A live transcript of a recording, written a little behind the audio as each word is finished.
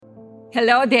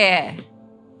Hello there,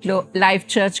 Life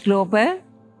Church Global.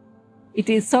 It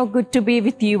is so good to be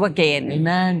with you again.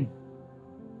 Amen.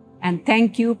 And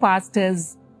thank you,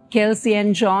 Pastors Kelsey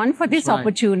and John, for this That's right.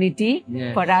 opportunity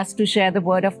Yes. for us to share the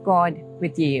Word of God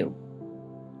with you.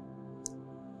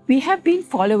 We have been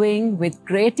following with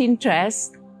great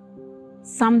interest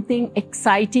something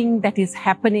exciting that is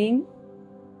happening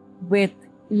with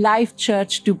Life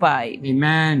Church Dubai.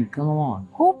 Amen. Come on.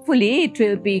 Hopefully, it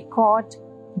will be caught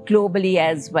globally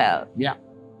as well. Yeah.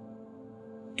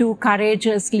 Two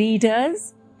courageous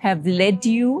leaders have led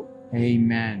you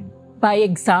Amen. by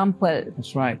example,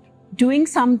 That's right. doing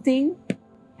something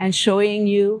and showing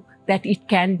you that it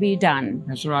can be done.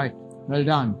 That's right. Well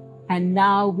done. And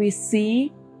now we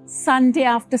see Sunday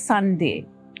after Sunday,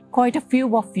 quite a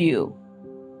few of you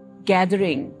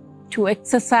gathering to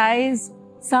exercise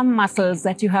some muscles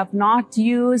that you have not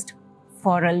used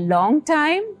for a long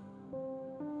time,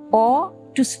 or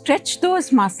to stretch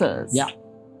those muscles. Yeah.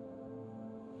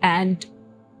 And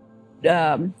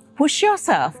push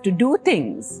yourself to do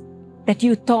things that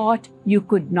you thought you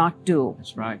could not do.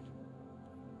 That's right.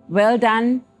 Well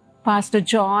done, Pastor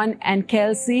John and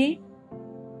Kelsey.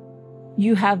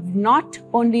 You have not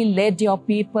only led your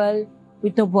people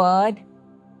with the word,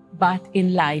 but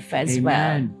in life as well.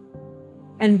 Amen.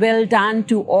 And well done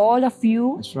to all of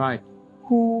you That's right.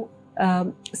 who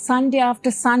Sunday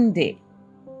after Sunday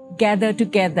gather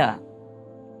together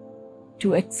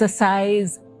to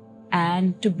exercise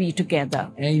and to be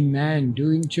together. Amen.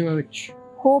 Doing church.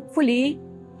 Hopefully,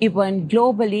 even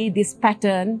globally, this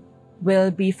pattern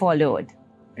will be followed.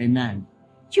 Amen.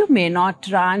 You may not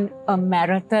run a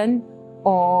marathon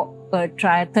or a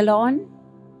triathlon,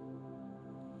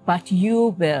 but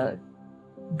you will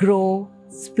grow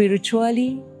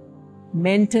spiritually,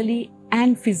 mentally,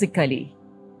 and physically.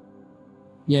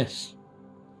 Yes.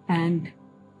 And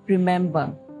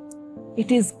remember,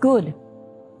 it is good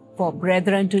for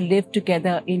brethren to live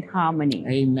together in harmony.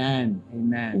 Amen.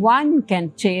 Amen. One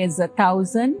can chase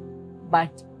 1,000,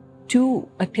 but two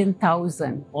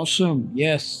 10,000. Awesome.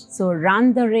 Yes. So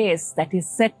run the race that is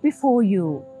set before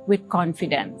you with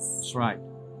confidence. That's right.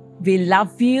 We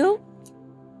love you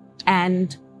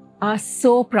and are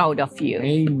so proud of you.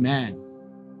 Amen.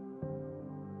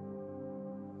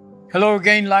 Hello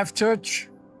again, Life Church.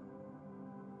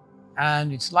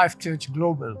 And it's Life Church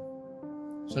Global.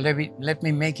 So let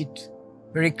me make it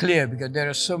very clear, because there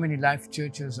are so many life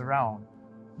churches around.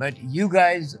 But you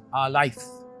guys are life.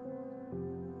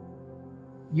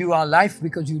 You are life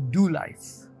because you do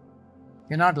life.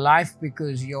 You're not life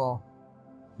because you're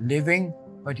living,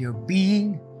 but you're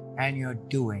being and you're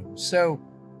doing. So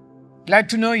glad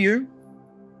to know you.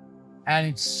 And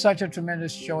it's such a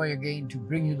tremendous joy again to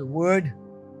bring you the word.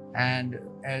 And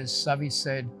as Savi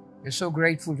said, we're so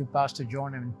grateful to Pastor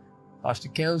John and Pastor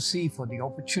Kelsey for the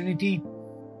opportunity.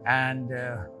 And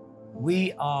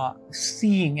we are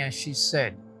seeing, as she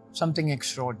said, something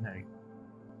extraordinary.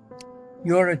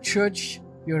 You're a church,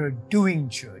 you're a doing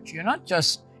church. You're not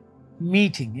just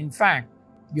meeting. In fact,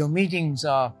 your meetings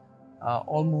are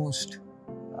almost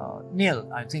nil.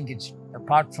 I think it's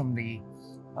apart from the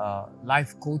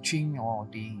life coaching or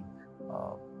the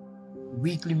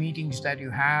weekly meetings that you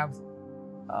have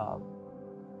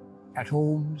at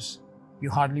homes. You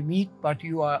hardly meet, but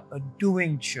you are a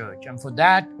doing church. And for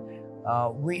that,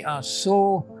 we are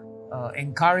so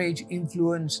encouraged,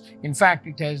 influenced. In fact,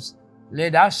 it has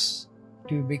led us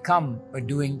to become a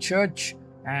doing church.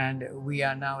 And we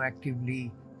are now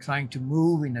actively trying to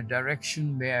move in a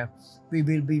direction where we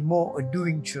will be more a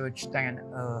doing church than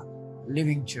a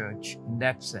living church in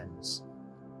that sense.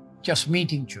 Just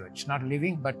meeting church, not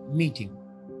living, but meeting.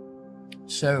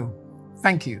 So,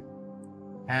 thank you.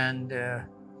 And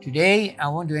today, I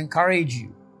want to encourage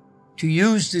you to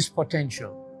use this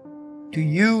potential, to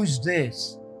use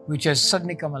this which has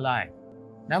suddenly come alive.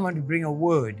 Now, I want to bring a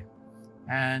word.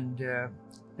 And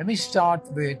let me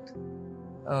start with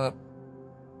a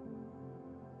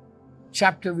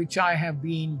chapter which I have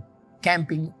been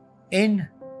camping in,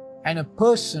 and a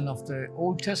person of the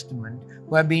Old Testament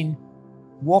who I've been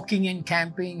walking and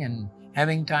camping and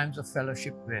having times of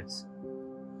fellowship with.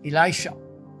 Elisha,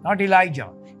 not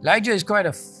Elijah. Elijah is quite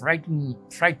a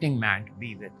frightening man to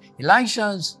be with.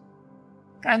 Elisha's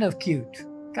kind of cute,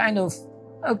 kind of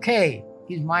okay.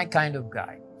 He's my kind of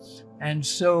guy. And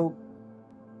so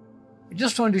I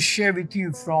just want to share with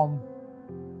you from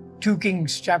 2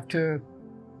 Kings chapter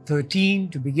 13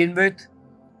 to begin with.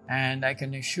 And I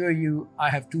can assure you I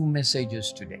have 2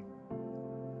 messages today.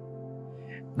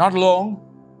 Not long,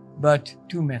 but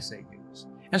 2 messages.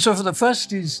 And so for the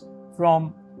first is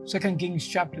from 2 Kings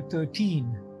chapter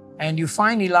 13. And you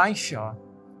find Elisha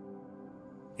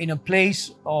in a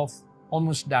place of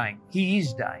almost dying. He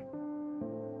is dying.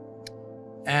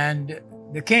 And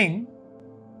the king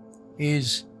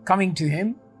is coming to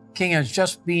him. King has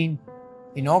just been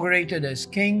inaugurated as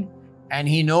king, and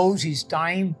he knows his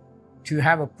time to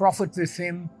have a prophet with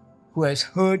him who has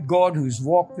heard God, who's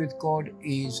walked with God,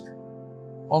 is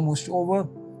almost over.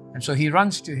 And so he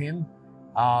runs to him.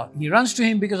 He runs to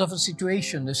him because of a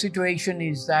situation. The situation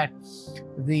is that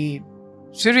the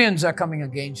Syrians are coming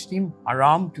against him.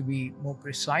 Aram, to be more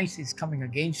precise, is coming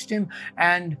against him.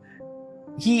 And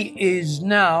he is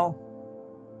now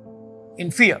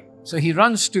in fear. So he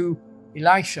runs to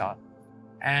Elisha.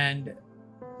 And,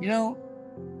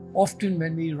 often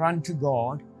when we run to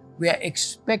God, we are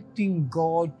expecting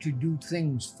God to do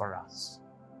things for us.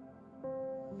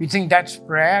 We think that's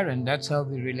prayer and that's how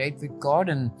we relate with God,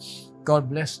 and God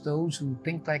bless those who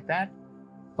think like that.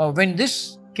 But when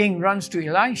this king runs to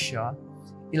Elisha,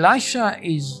 Elisha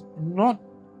is not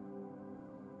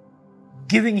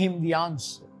giving him the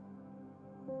answer.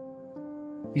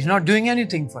 He's not doing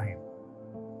anything for him.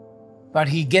 But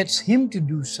he gets him to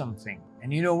do something.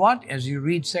 And you know what? As you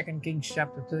read 2 Kings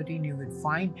chapter 13, you will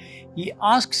find he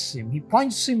asks him, he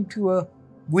points him to a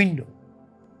window.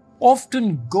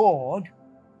 Often God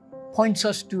points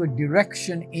us to a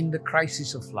direction in the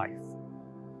crisis of life.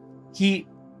 He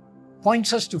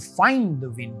points us to find the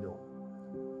window.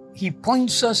 He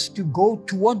points us to go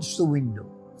towards the window.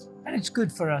 And it's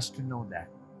good for us to know that.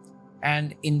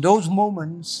 And in those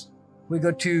moments, we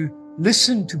got to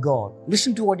listen to God,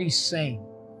 listen to what He's saying.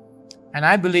 And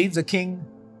I believe the king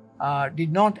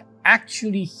did not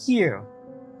actually hear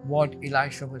what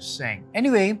Elisha was saying.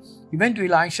 Anyway, he went to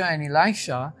Elisha, and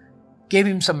Elisha gave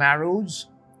him some arrows.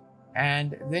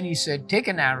 And then he said, take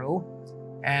an arrow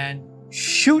and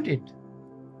shoot it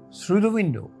through the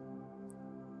window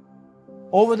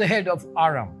over the head of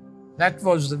Aram. That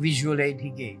was the visual aid he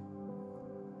gave.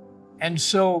 And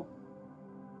so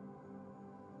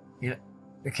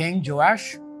the king,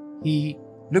 Joash, he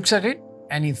looks at it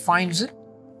and he finds it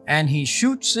and he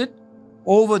shoots it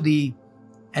over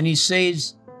and he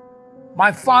says,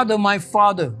 my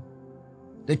father,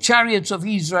 the chariots of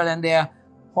Israel and their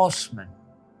horsemen.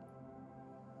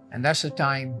 And that's the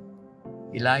time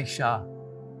Elisha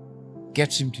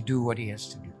gets him to do what he has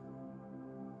to do.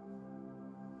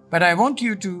 But I want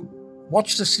you to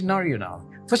watch the scenario now.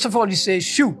 First of all, he says,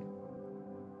 shoot.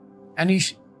 And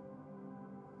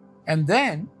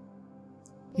then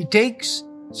he takes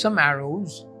some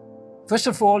arrows. First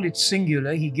of all, it's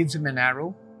singular. He gives him an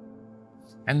arrow.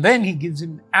 And then he gives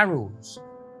him arrows.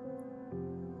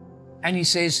 And he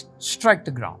says, strike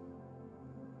the ground.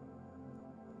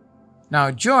 Now,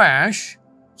 Joash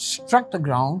struck the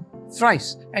ground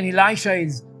thrice. And Elisha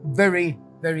is very,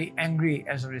 very angry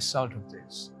as a result of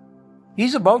this.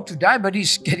 He's about to die, but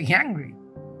he's getting angry.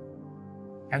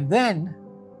 And then,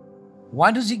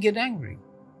 why does he get angry?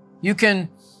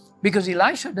 Because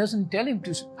Elisha doesn't tell him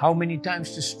how many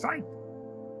times to strike.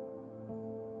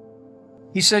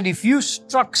 He said, if you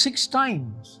struck 6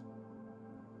 times,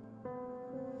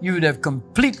 you would have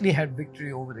completely had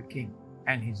victory over the king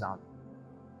and his army.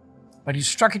 But he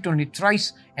struck it only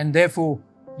thrice, and therefore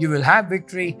you will have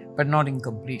victory, but not in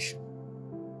completion.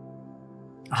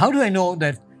 How do I know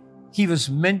that he was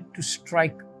meant to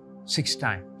strike 6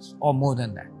 times or more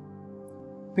than that?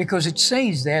 Because it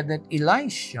says there that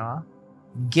Elisha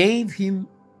gave him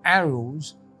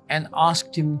arrows and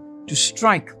asked him to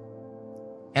strike.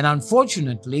 And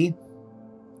unfortunately,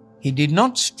 he did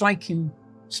not strike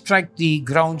the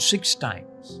ground 6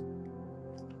 times.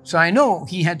 So I know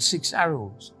he had 6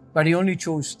 arrows, but he only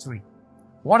chose 3.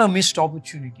 What a missed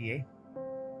opportunity, eh?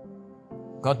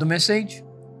 Got the message?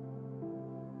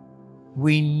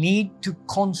 We need to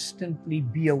constantly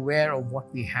be aware of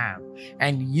what we have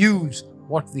and use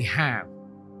what we have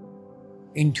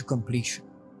into completion.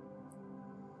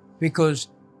 Because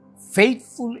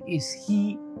faithful is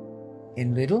he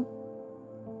in little,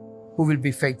 who will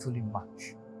be faithful in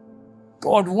much.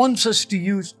 God wants us to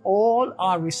use all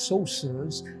our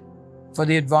resources for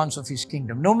the advance of His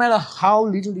kingdom, no matter how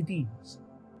little it is.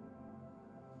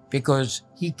 Because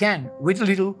He can, with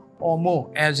little or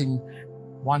more, as in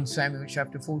 1 Samuel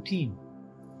chapter 14,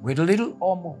 with a little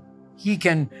or more, He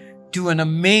can do an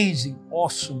amazing,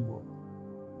 awesome work.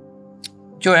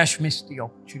 Joash missed the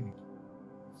opportunity.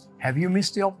 Have you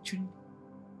missed the opportunity?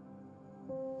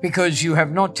 Because you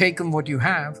have not taken what you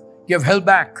have held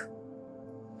back.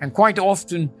 And quite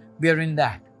often we are in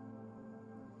that.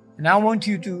 And I want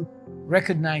you to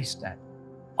recognize that.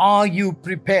 Are you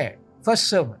prepared? First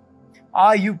servant,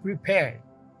 are you prepared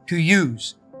to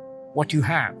use what you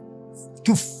have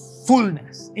to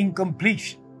fullness, in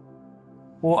completion?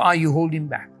 Or are you holding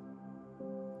back?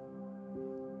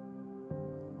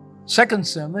 Second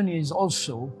sermon is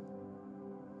also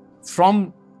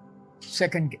from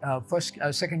Second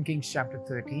Kings chapter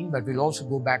 13, but we'll also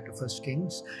go back to 1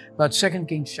 Kings, but 2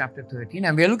 Kings chapter 13,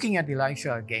 and we're looking at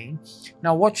Elisha again.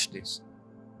 Now watch this.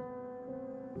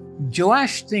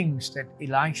 Joash thinks that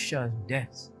Elisha's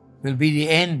death will be the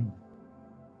end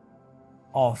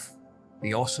of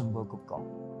the awesome work of God.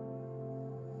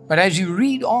 But as you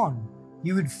read on,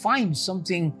 you would find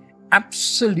something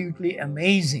absolutely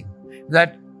amazing,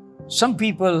 that some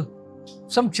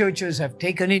churches have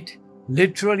taken it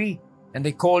literally, and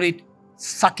they call it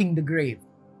sucking the grave.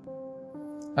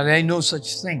 But there is no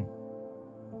such thing.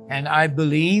 And I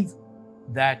believe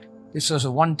that this was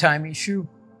a one-time issue.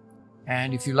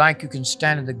 And if you like, you can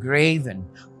stand at the grave and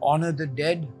honor the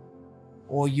dead,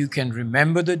 or you can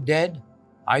remember the dead.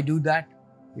 I do that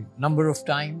a number of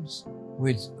times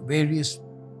with various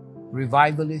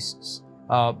revivalists.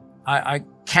 I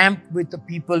camp with the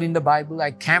people in the Bible.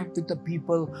 I camp with the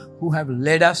people who have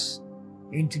led us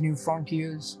into new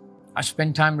frontiers. I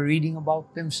spend time reading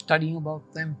about them, studying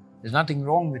about them. There's nothing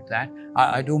wrong with that.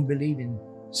 I don't believe in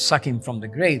sucking from the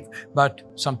grave, but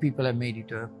some people have made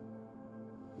it a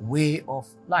way of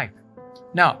life.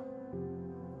 Now,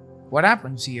 what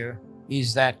happens here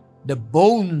is that the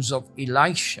bones of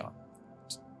Elisha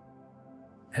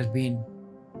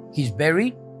he's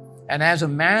buried, and as a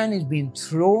man is being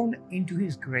thrown into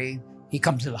his grave, he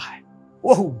comes alive.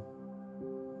 Whoa!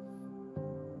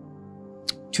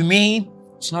 To me,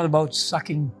 it's not about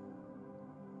sucking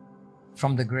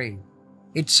from the grave.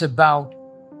 It's about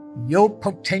your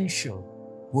potential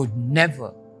would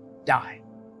never die.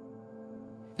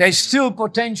 There's still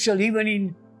potential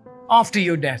even after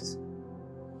your death,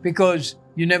 because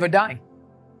you never die.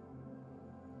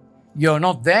 You're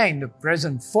not there in the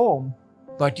present form,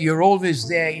 but you're always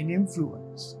there in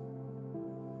influence.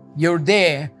 You're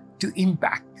there to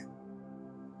impact.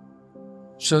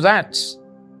 So that's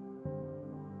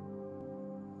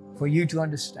for you to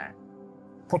understand.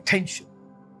 Potential.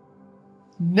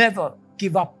 Never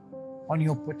give up on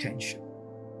your potential.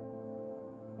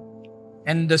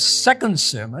 And the second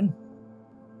sermon,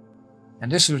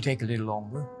 and this will take a little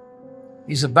longer,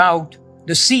 is about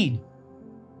the seed.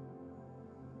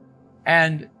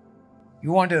 And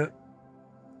you want a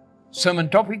sermon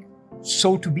topic?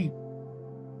 So to be.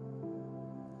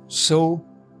 So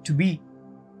to be.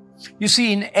 You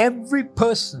see, in every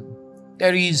person,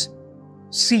 there is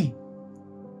seed.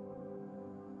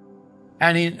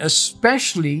 And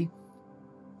especially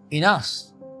in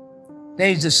us, there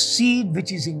is a seed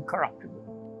which is incorruptible.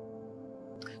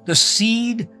 The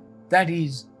seed that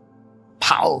is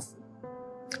powerful.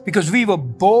 Because we were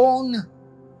born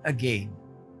again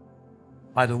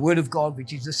by the Word of God,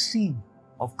 which is the seed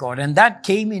of God. And that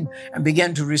came in and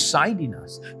began to reside in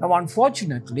us. Now,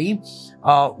 unfortunately,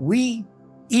 we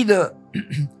either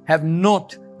have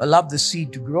not allowed the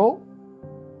seed to grow,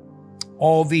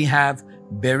 or we have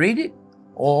buried it,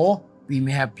 or we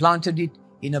may have planted it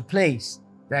in a place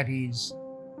that is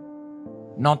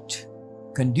not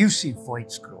conducive for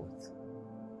its growth.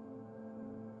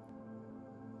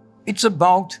 It's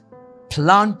about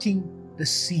planting the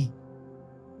seed.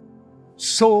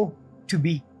 So to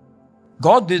be.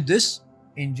 God did this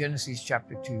in Genesis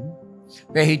chapter 2,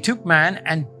 where He took man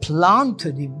and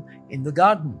planted him in the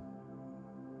garden.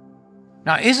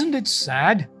 Now, isn't it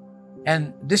sad?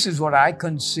 And this is what I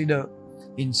consider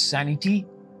insanity,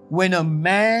 when a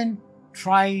man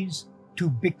tries to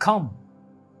become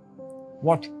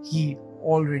what he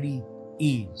already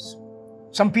is.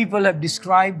 Some people have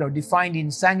described or defined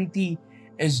insanity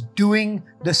as doing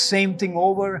the same thing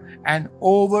over and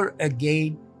over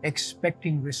again,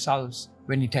 expecting results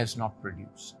when it has not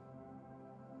produced.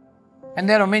 And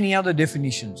there are many other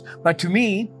definitions. But to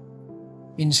me,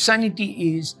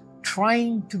 insanity is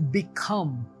trying to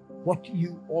become what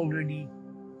you already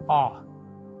are.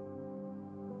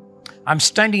 I'm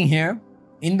standing here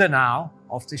in the now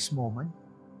of this moment,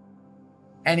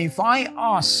 and if I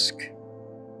ask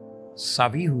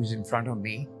Savi, who's in front of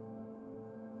me,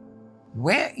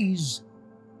 where is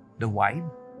the vibe?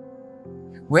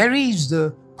 Where is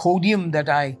the podium that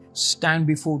I stand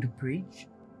before to preach?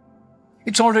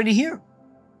 It's already here.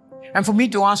 And for me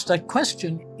to ask that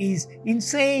question is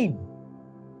insane.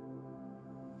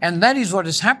 And that is what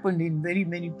has happened in very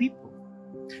many people.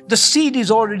 The seed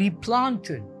is already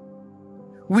planted.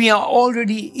 We are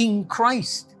already in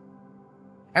Christ.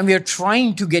 And we are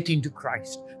trying to get into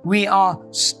Christ. We are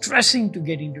stressing to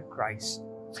get into Christ.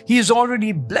 He has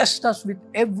already blessed us with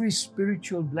every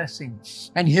spiritual blessing.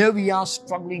 And here we are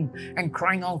struggling and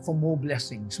crying out for more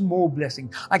blessings, more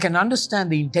blessings. I can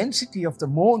understand the intensity of the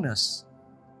moreness,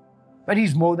 but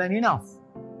He's more than enough.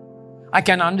 I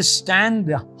can understand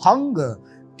the hunger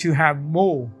to have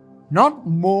more, not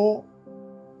more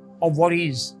of what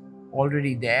is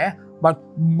already there, but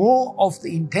more of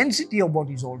the intensity of what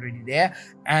is already there,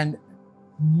 and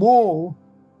more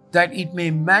that it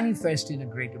may manifest in a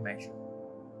greater measure.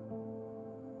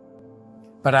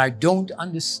 But I don't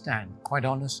understand, quite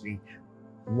honestly,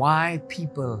 why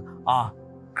people are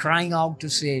crying out to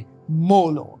say,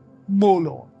 more Lord, more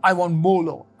Lord, I want more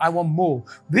Lord, I want more,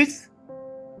 with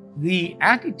the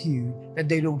attitude that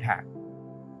they don't have.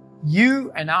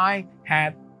 You and I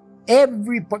have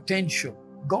every potential.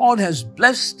 God has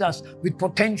blessed us with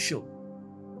potential,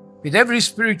 with every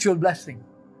spiritual blessing.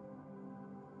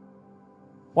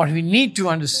 What we need to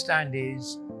understand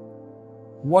is,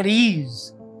 what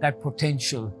is that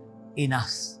potential in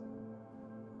us?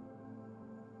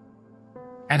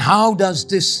 And how does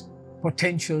this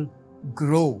potential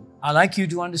grow? I'd like you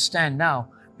to understand now,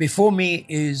 before me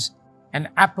is an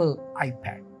Apple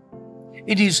iPad.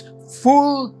 It is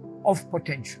full of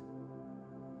potential.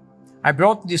 I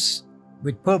brought this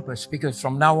with purpose because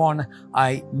from now on,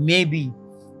 I may be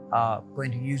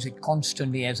going to use it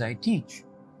constantly as I teach.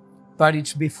 But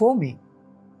it's before me.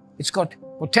 It's got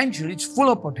potential. It's full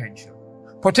of potential.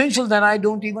 Potential that I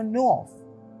don't even know of.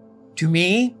 To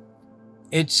me,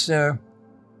 it's a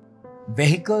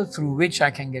vehicle through which I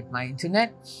can get my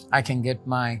internet, I can get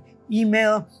my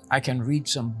email, I can read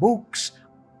some books,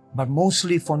 but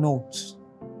mostly for notes.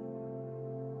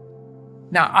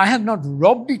 Now, I have not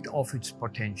robbed it of its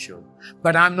potential,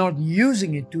 but I'm not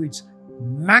using it to its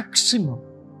maximum,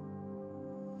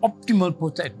 optimal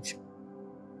potential.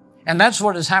 And that's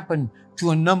what has happened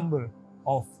to a number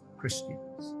of Christians.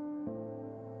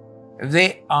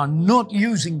 They are not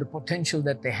using the potential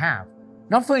that they have,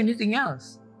 not for anything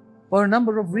else, for a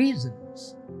number of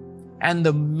reasons. And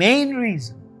the main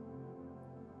reason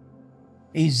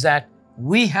is that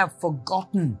we have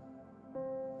forgotten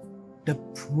the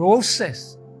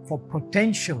process for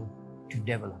potential to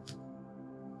develop.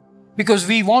 Because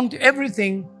we want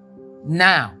everything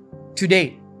now,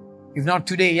 today, if not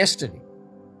today, yesterday.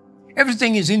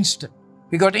 Everything is instant.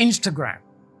 We got Instagram.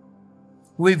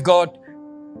 We've got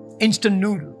instant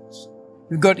noodles.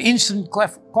 We've got instant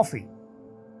coffee.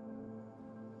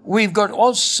 We've got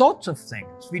all sorts of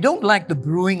things. We don't like the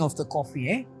brewing of the coffee,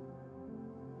 eh?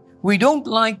 We don't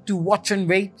like to watch and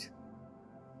wait.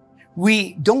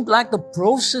 We don't like the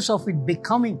process of it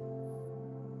becoming.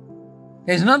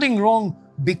 There's nothing wrong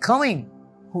becoming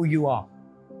who you are.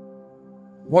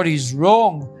 What is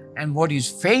wrong and what is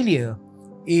failure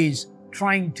is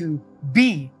trying to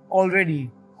be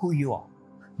already who you are.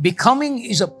 Becoming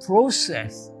is a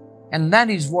process, and that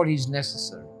is what is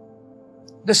necessary.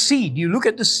 The seed, you look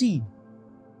at the seed.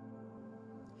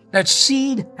 That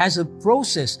seed has a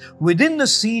process. Within the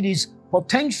seed is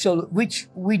potential which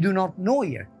we do not know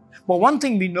yet. But one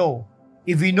thing we know,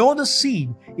 if we know the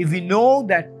seed, if we know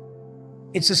that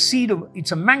it's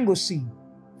a mango seed,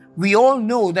 we all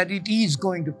know that it is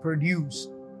going to produce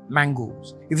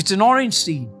mangoes. If it's an orange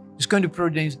seed, it's going to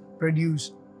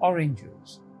produce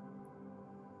oranges.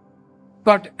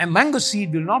 But a mango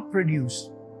seed will not produce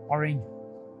oranges.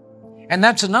 And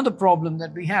that's another problem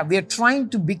that we have. We are trying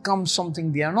to become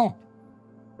something we are not.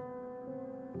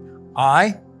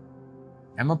 I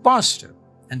am a pastor,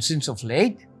 and since of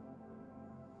late,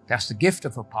 that's the gift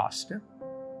of a pastor,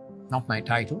 not my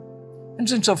title. And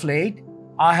since of late,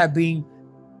 I have been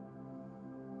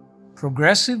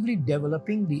progressively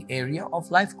developing the area of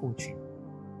life coaching.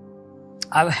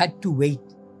 I've had to wait.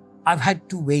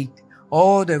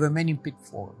 Oh, there were many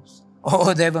pitfalls.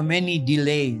 Oh, there were many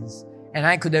delays. And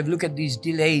I could have looked at these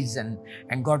delays and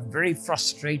got very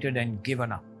frustrated and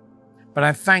given up. But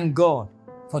I thank God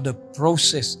for the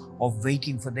process of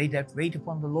waiting. For they that wait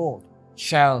upon the Lord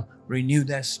shall renew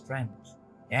their strength.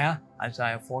 Yeah,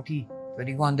 Isaiah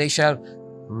 40:31. They shall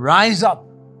rise up.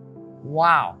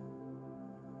 Wow.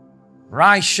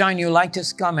 Rise, shine, your light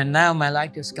has come, and now my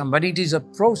light has come. But it is a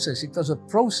process. It was a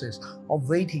process of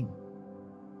waiting.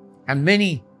 And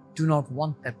many do not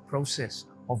want that process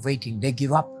of waiting. They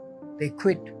give up. They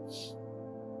quit.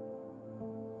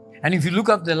 And if you look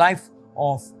up the life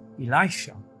of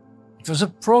Elisha, it was a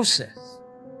process.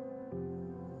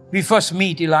 We first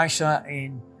meet Elisha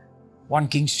in 1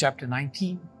 Kings chapter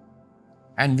 19,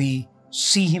 and we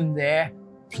see him there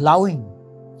plowing.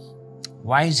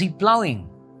 Why is he plowing?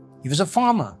 He was a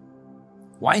farmer.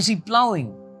 Why is he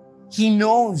plowing? He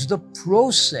knows the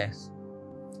process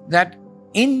that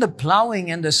in the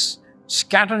plowing and the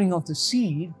scattering of the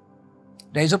seed,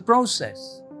 there's a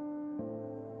process.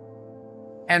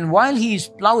 And while he is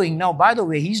plowing, now by the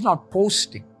way, he's not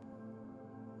posting.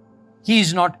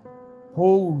 He's not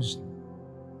posing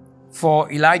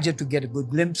for Elijah to get a good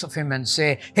glimpse of him and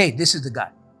say, hey, this is the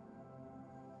guy.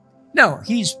 No,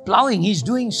 he's plowing. He's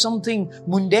doing something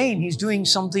mundane. He's doing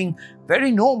something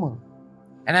very normal.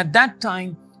 And at that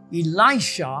time,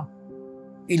 Elijah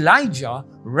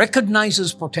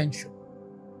recognizes potential.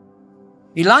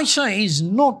 Elisha is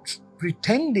not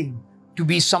pretending to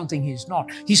be something he's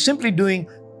not. He's simply doing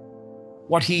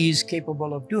what he is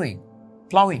capable of doing,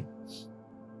 plowing.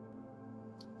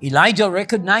 Elijah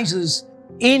recognizes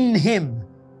in him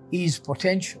his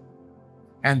potential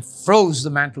and throws the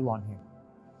mantle on him.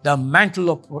 The mantle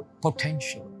of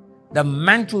potential, the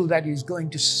mantle that is going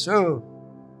to serve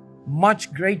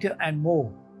much greater and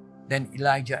more than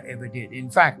Elijah ever did.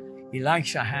 In fact,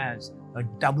 Elisha has a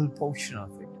double portion of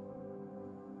it.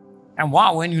 And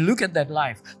wow, when you look at that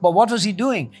life. But what was he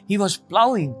doing? He was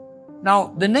plowing.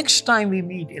 Now, the next time we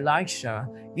meet Elisha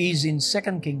is in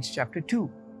 2 Kings chapter 2.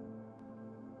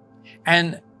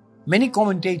 And many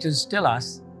commentators tell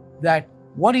us that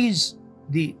what is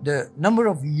the number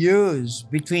of years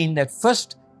between that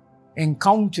first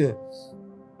encounter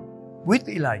with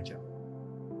Elijah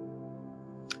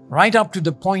right up to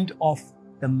the point of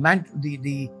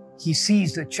he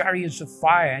sees the chariots of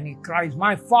fire and he cries,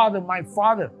 my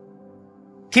father,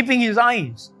 keeping his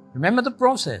eyes. Remember the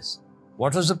process.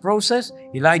 What was the process?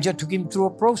 Elijah took him through a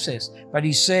process, but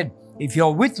he said, if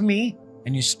you're with me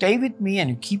and you stay with me and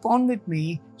you keep on with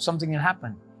me, something will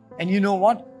happen. And you know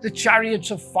what? The chariots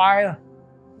of fire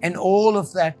and all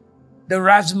of that, the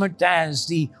razzmatazz,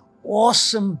 the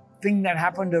awesome thing that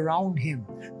happened around him,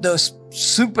 the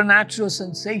supernatural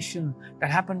sensation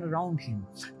that happened around him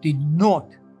did not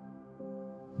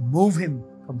move him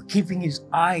from keeping his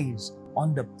eyes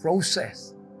on the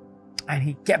process. And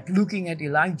he kept looking at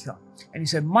Elijah and he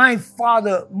said, my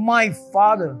father, my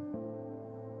father.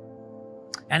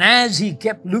 And as he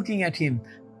kept looking at him,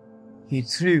 he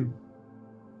threw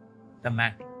the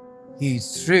mantle. He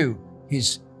threw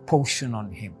his portion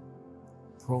on him.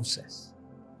 Process.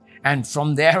 And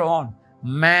from there on,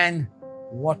 man,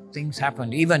 what things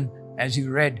happened. Even as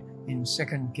you read in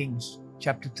 2 Kings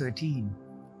chapter 13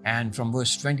 and from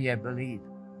verse 20, I believe,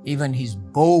 even his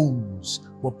bones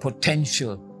were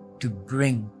potential to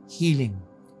bring healing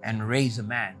and raise a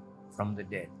man from the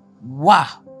dead.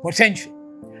 Wow, potential.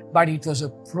 But it was a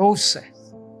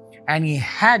process and he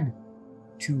had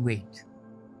to wait.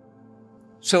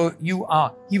 So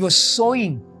he was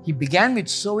sowing. He began with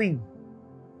sowing.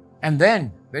 And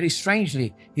then, very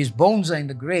strangely, his bones are in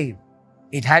the grave.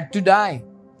 It had to die.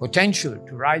 Potential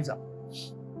to rise up.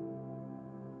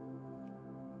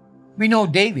 We know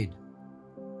David.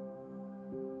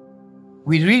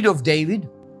 We read of David.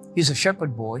 He's a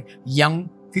shepherd boy, young,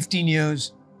 15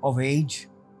 years of age,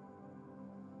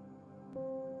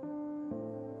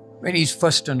 when he's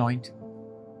first anointed.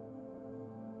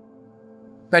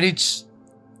 But it's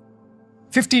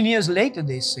 15 years later,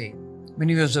 they say, when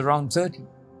he was around 30,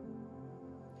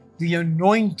 the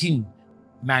anointing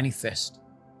manifested.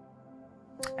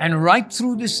 And right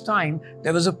through this time,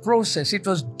 there was a process. It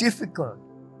was difficult.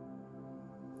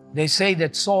 They say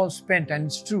that Saul spent, and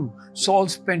it's true, Saul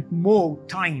spent more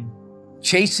time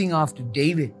chasing after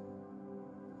David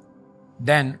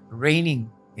than reigning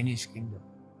in his kingdom.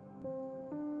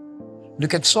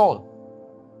 Look at Saul.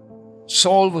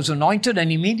 Saul was anointed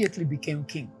and immediately became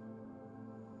king.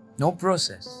 No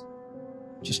process.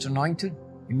 Just anointed,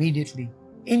 immediately,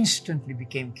 instantly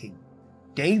became king.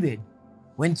 David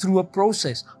went through a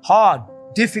process, hard,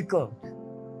 difficult.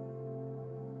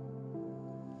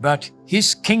 But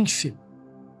his kingship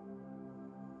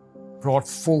brought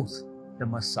forth the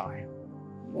Messiah.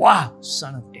 Wow,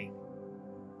 Son of David.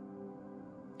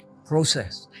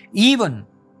 Process. Even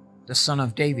the Son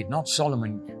of David, not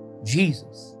Solomon,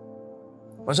 Jesus,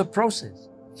 was a process.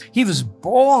 He was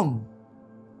born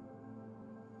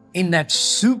in that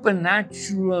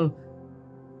supernatural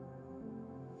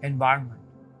environment,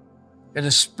 that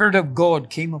the Spirit of God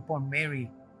came upon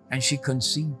Mary and she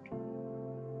conceived.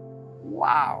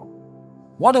 Wow.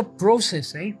 What a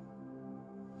process, eh?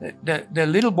 The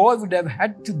little boy would have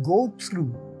had to go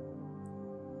through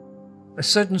a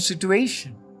certain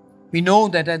situation. We know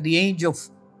that at the age of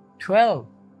 12,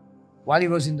 while he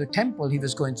was in the temple, he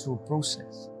was going through a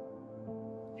process.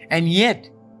 And yet,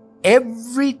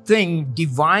 everything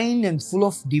divine and full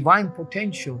of divine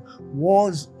potential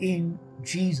was in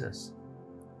Jesus.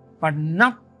 But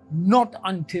not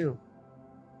until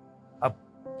a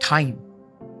time.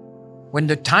 When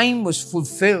the time was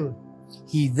fulfilled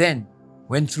he then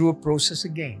went through a process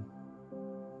again,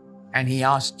 and he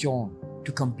asked John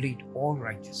to complete all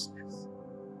righteousness.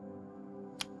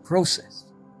 Process.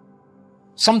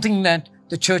 Something that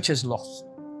the church has lost.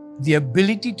 The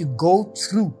ability to go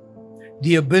through.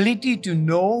 The ability to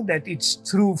know that it's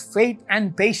through faith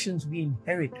and patience we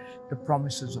inherit the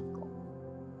promises of God.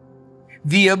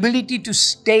 The ability to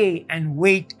stay and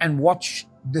wait and watch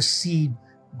the seed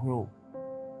grow.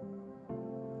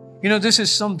 You know, this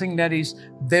is something that is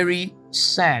very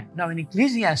sad. Now, in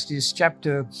Ecclesiastes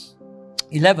chapter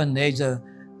 11, there's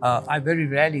I very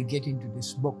rarely get into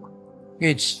this book.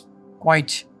 It's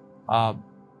quite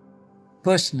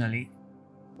personally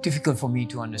difficult for me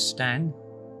to understand.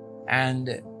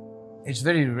 And it's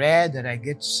very rare that I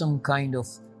get some kind of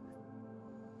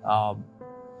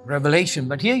revelation.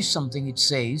 But here is something it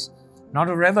says, not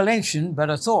a revelation, but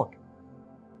a thought.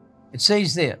 It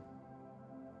says there,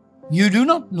 you do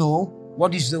not know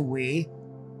what is the way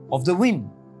of the wind,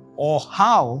 or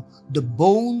how the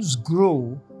bones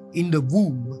grow in the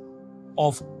womb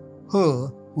of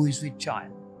her who is with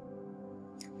child.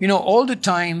 You know, all the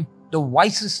time, the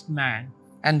wisest man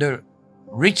and the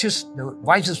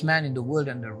wisest man in the world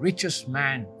and the richest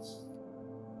man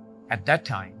at that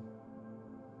time,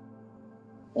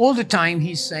 all the time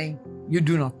he's saying, you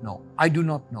do not know, I do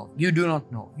not know, you do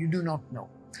not know, you do not know.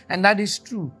 And that is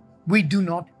true. We do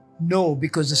not know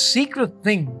because the secret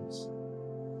things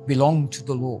belong to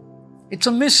the Lord. It's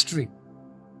a mystery.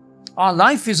 Our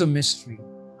life is a mystery.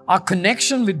 Our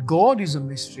connection with God is a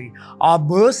mystery. Our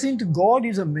birth into God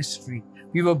is a mystery.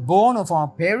 We were born of our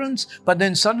parents, but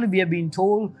then suddenly we have been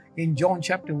told in John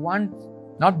chapter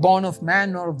 1, not born of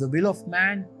man nor of the will of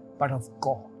man, but of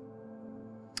God.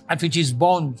 That which is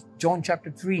born, John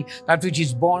chapter 3, that which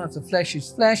is born of the flesh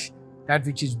is flesh, that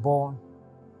which is born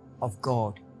of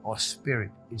God or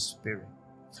spirit is spirit.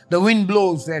 The wind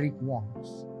blows where it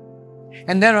wants.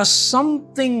 And there are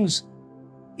some things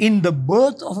in the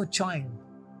birth of a child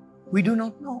we do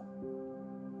not know.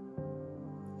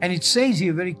 And it says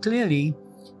here very clearly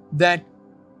that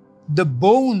the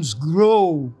bones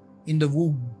grow in the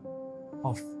womb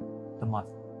of the mother.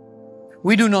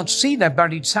 We do not see that,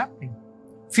 but it's happening.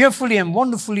 Fearfully and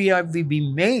wonderfully have we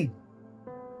been made.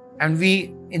 And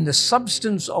we, in the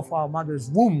substance of our mother's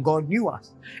womb, God knew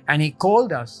us and He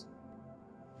called us.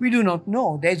 We do not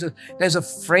know. There's a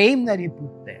frame that He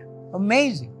put there.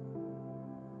 Amazing.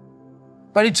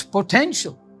 But it's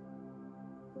potential.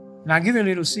 And I'll give you a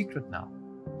little secret now.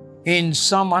 In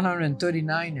Psalm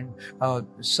 139 and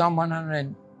Psalm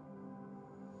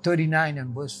 139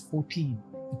 and verse 14,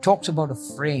 it talks about a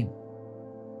frame.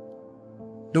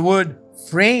 The word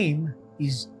frame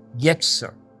is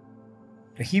yetzer.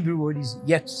 The Hebrew word is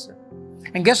yetzer.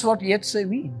 And guess what yetzer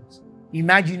means?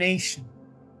 Imagination.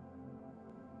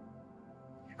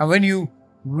 And when you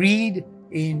read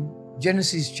in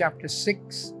Genesis chapter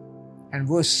 6 and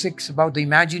verse 6 about the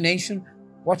imagination,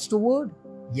 what's the word?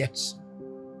 Yetzer.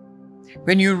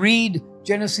 When you read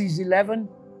Genesis 11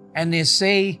 and they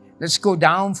say, let's go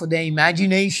down for their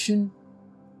imagination,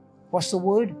 what's the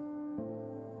word?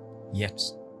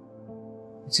 Yetzer.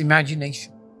 It's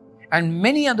imagination. And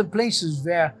many other places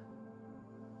where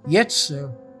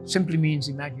yetzer simply means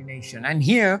imagination. And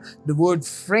here the word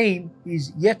frame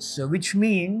is yetzer, which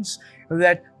means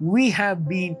that we have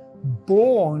been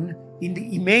born in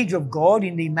the image of God,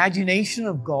 in the imagination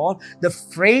of God, the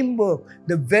framework,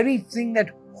 the very thing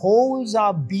that holds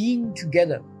our being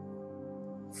together.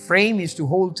 Frame is to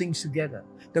hold things together.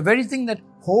 The very thing that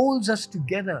holds us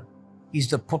together is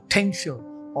the potential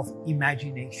of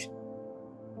imagination.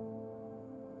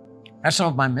 That's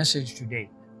not my message today.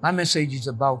 My message is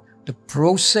about the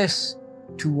process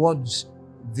towards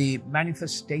the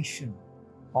manifestation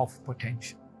of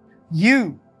potential.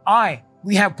 You, I,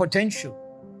 we have potential.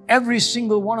 Every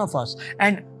single one of us.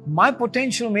 And my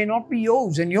potential may not be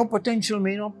yours, and your potential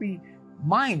may not be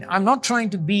mine. I'm not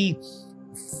trying to be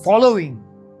following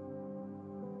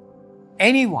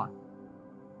anyone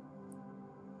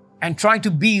and trying to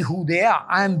be who they are.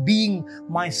 I am being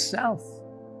myself.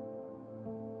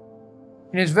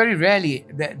 And it's very rarely,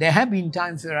 there have been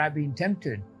times where I've been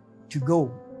tempted to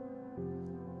go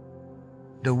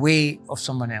the way of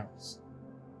someone else.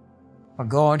 But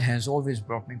God has always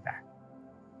brought me back.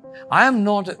 I am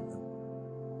not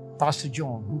Pastor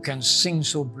John who can sing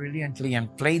so brilliantly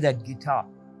and play that guitar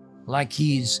like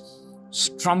he is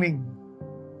strumming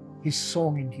his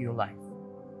song into your life.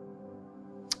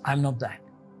 I'm not that.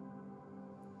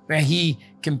 Where he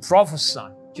can prophesy,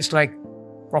 just like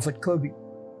Prophet Kirby.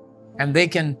 And they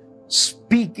can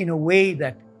speak in a way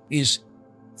that is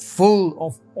full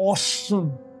of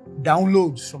awesome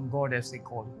downloads from God, as they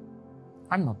call it.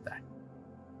 I'm not that.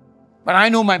 But I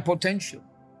know my potential.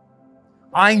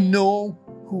 I know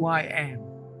who I am.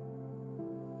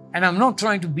 And I'm not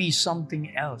trying to be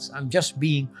something else. I'm just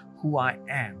being who I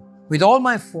am. With all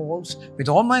my faults, with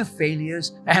all my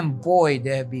failures, and boy,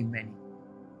 there have been many.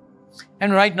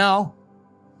 And right now,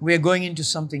 we're going into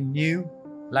something new,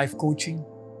 life coaching.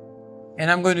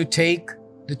 And I'm going to take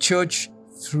the church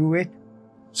through it.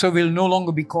 So we'll no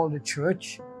longer be called a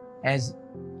church as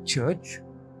church.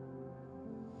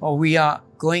 Or we are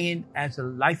going in as a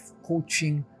life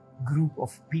coaching group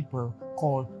of people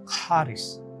called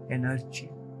Charis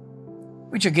Energy,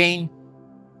 which again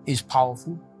is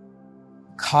powerful.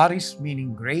 Charis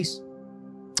meaning grace,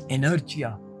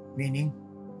 Energia meaning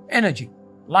energy,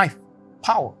 life,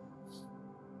 power.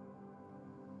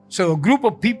 So a group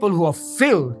of people who are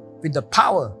filled with the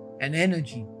power and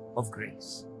energy of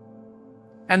grace.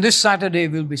 And this Saturday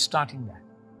we'll be starting that.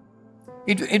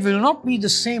 It will not be the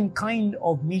same kind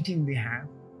of meeting we have,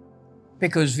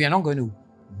 because we are not going to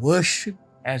worship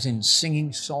as in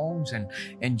singing songs and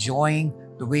enjoying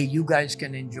the way you guys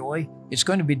can enjoy. It's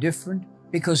going to be different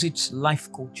because it's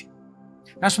life coaching.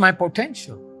 That's my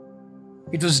potential.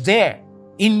 It was there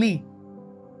in me.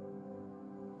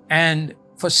 And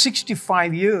for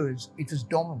 65 years, it was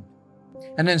dormant.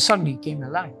 And then suddenly it came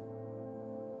alive.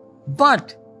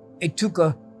 But it took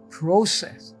a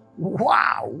process.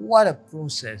 Wow, what a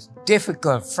process.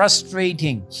 Difficult,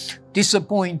 frustrating,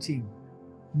 disappointing,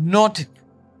 not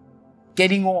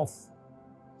getting off.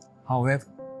 However,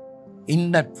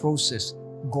 in that process,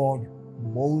 God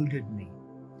molded me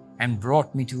and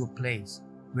brought me to a place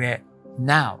where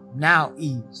now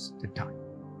is the time.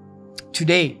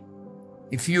 Today,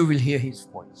 if you will hear His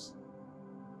voice,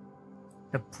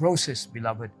 the process,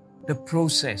 beloved, the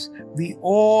process. We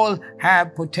all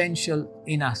have potential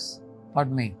in us.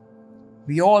 Pardon me.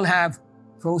 We all have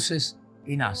process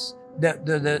in us.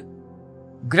 The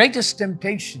greatest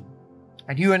temptation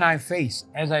that you and I face,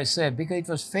 as I said, because it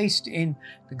was faced in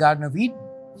the Garden of Eden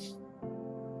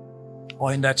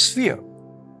or in that sphere,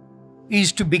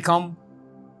 is to become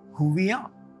who we are.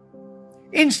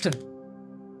 Instant.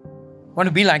 Want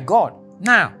to be like God.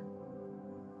 Now,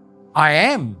 I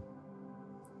am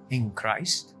in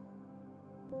Christ.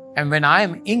 And when I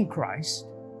am in Christ,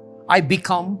 I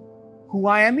become who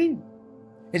I am in.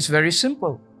 It's very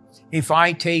simple. If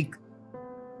I take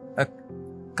a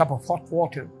cup of hot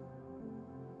water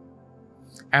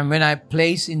and when I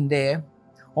place in there,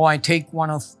 or I take one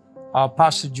of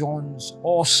Pastor John's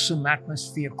awesome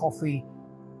atmosphere coffee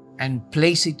and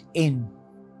place it in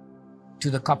to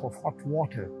the cup of hot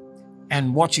water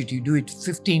and watch it. You do it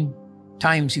 15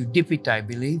 times, you dip it, I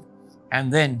believe.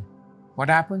 And then what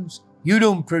happens? You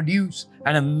don't produce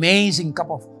an amazing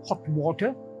cup of hot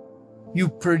water. You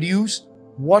produce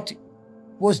what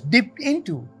was dipped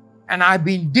into. And I've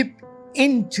been dipped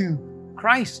into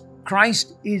Christ.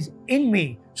 Christ is in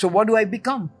me. So what do I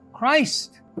become?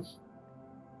 Christ.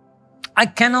 I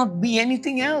cannot be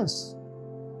anything else.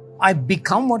 I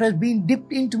become what has been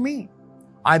dipped into me.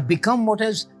 I become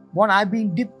what I've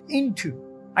been dipped into.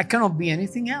 I cannot be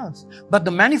anything else. But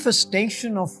the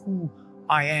manifestation of who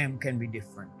I am can be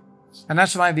different. And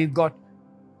that's why we've got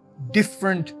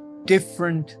different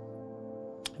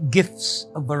gifts,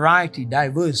 a variety,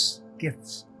 diverse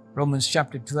gifts. Romans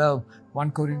chapter 12,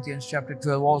 1 Corinthians chapter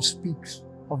 12 all speaks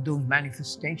of those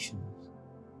manifestations.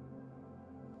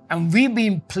 And we've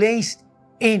been placed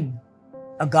in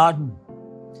a garden.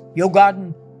 Your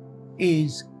garden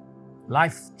is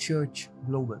Life Church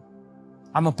Global.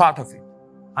 I'm a part of it.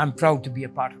 I'm proud to be a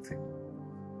part of it.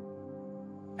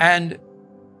 And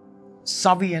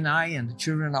Savi and I and the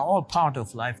children are all part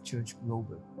of Life Church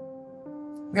Global.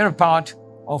 We are a part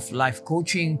of life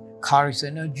coaching, Charis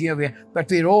Energy, but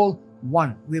we're all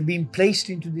one. We're being placed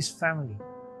into this family.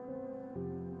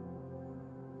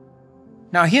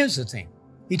 Now here's the thing.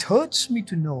 It hurts me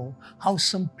to know how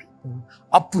some people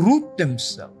uproot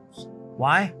themselves.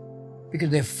 Why? Because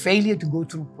they failure to go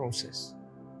through process.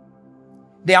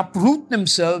 They uproot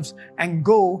themselves and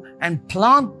go and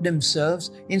plant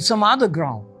themselves in some other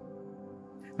ground.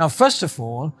 Now, first of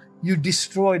all, you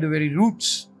destroy the very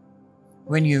roots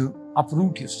when you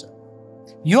uproot yourself.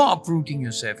 You're uprooting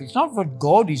yourself. It's not what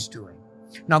God is doing.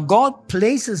 Now, God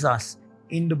places us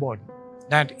in the body.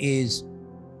 That is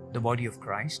the body of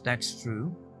Christ. That's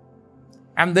true.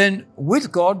 And then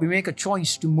with God, we make a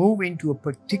choice to move into a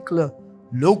particular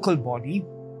local body.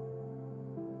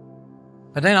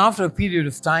 But then after a period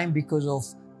of time, because of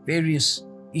various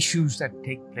issues that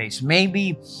take place,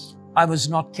 maybe I was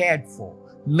not cared for.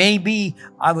 Maybe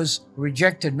I was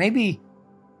rejected. Maybe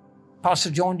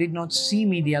Pastor John did not see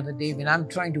me the other day when I'm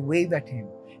trying to wave at him.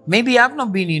 Maybe I've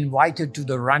not been invited to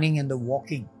the running and the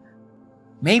walking.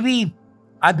 Maybe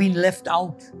I've been left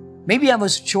out. Maybe I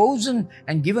was chosen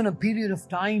and given a period of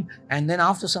time, and then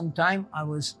after some time, I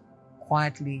was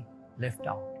quietly left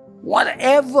out.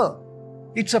 Whatever.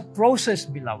 It's a process,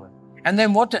 beloved. And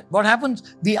then what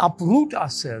happens? We uproot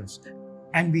ourselves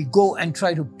and we go and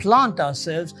try to plant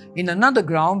ourselves in another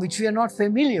ground which we are not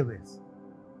familiar with.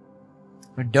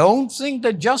 But don't think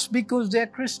that just because they're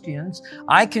Christians,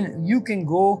 you can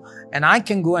go and I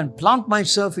can go and plant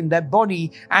myself in that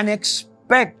body and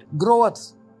expect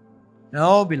growth.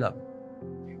 No, beloved.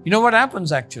 You know what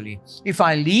happens actually? If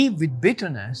I live with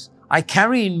bitterness, I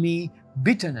carry in me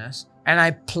bitterness and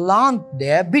I plant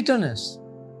there bitterness.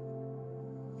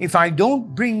 If I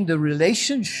don't bring the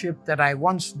relationship that I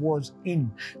once was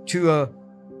in to a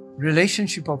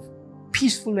relationship of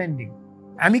peaceful ending,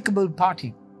 amicable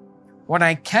parting, what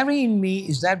I carry in me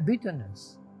is that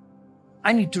bitterness.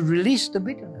 I need to release the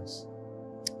bitterness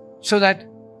so that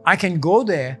I can go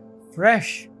there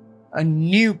fresh, a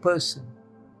new person,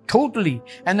 totally.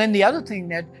 And then the other thing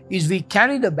that is we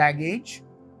carry the baggage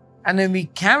and then we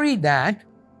carry that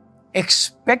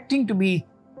expecting to be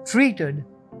treated.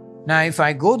 Now, if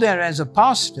I go there as a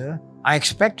pastor, I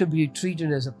expect to be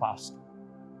treated as a pastor.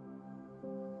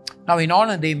 Now, in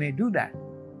honor, they may do that,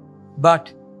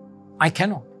 but I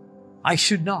cannot. I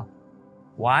should not.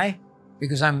 Why?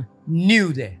 Because I'm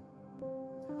new there.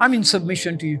 I'm in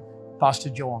submission to you, Pastor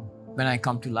John, when I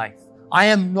come to life. I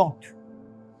am not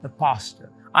the pastor.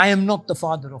 I am not the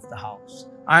father of the house.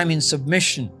 I am in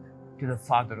submission to the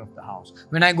father of the house.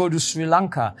 When I go to Sri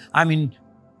Lanka, I'm in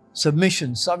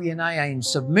submission. Savi and I are in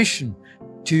submission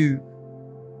to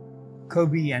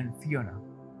Kobe and Fiona.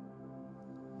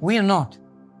 We are not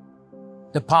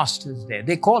the pastors there.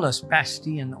 They call us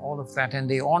pasty and all of that, and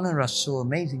they honor us so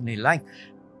amazingly, like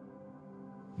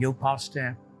your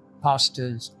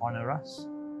pastors honor us.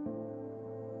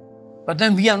 But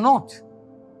then we are not.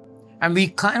 And we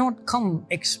cannot come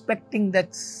expecting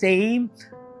that same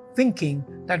thinking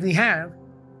that we have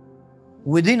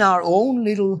within our own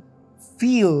little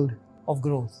field of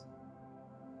growth.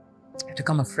 We have to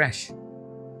come afresh.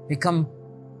 We come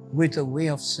with a way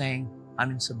of saying,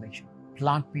 I'm in submission.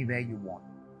 Plant me where you want.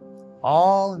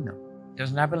 Oh no, it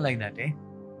doesn't happen like that, eh?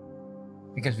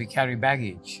 Because we carry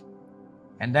baggage.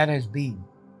 And that has been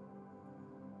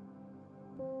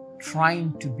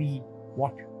trying to be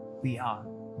what we are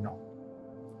not.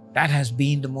 That has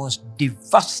been the most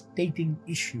devastating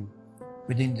issue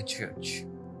within the church.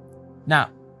 Now,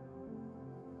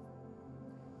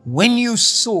 when you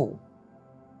sow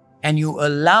and you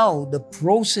allow the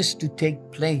process to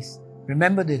take place,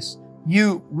 remember this,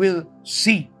 you will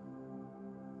see.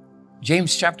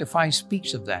 James chapter 5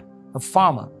 speaks of that. A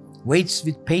farmer waits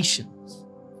with patience.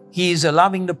 He is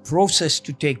allowing the process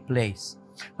to take place.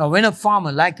 Now, when a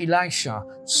farmer like Elisha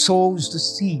sows the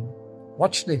seed,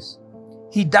 watch this.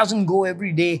 He doesn't go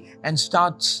every day and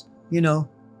starts,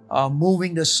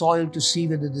 moving the soil to see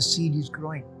whether the seed is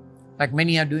growing, like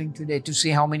many are doing today, to see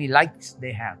how many likes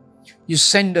they have. You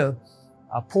send a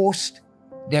post,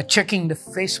 they're checking the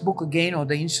Facebook again or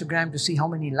the Instagram to see how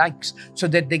many likes so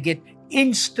that they get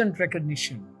instant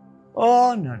recognition.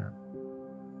 Oh, no.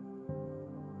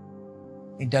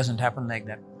 It doesn't happen like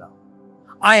that. No.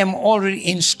 I am already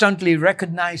instantly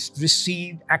recognized,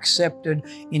 received, accepted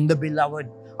in the beloved.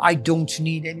 I don't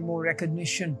need any more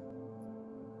recognition.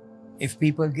 If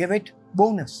people give it,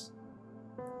 bonus.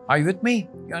 Are you with me?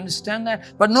 You understand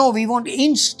that? But no, we want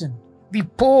instant. We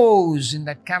pose in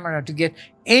that camera to get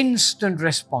instant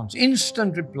response,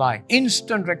 instant reply,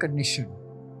 instant recognition.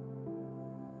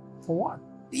 For what?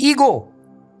 The ego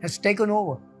has taken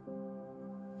over.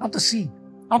 Not the seed,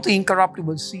 not the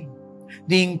incorruptible seed.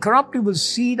 The incorruptible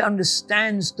seed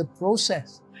understands the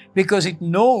process because it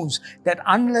knows that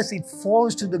unless it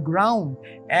falls to the ground,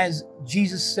 as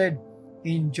Jesus said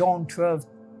in John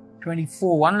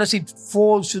 12:24, unless it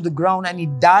falls to the ground and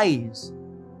it dies,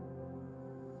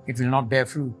 it will not bear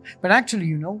fruit. But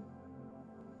actually,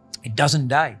 it doesn't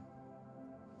die.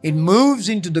 It moves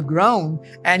into the ground,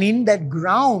 and in that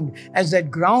ground, as that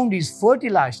ground is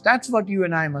fertilized, that's what you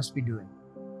and I must be doing.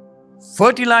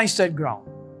 Fertilize that ground.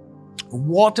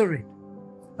 Water it.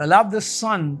 Allow the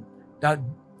sun, the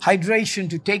hydration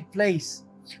to take place.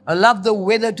 Allow the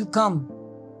weather to come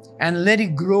and let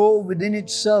it grow within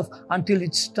itself until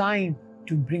it's time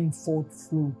to bring forth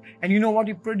fruit. And you know what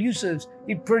it produces?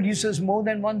 It produces more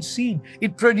than one seed.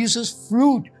 It produces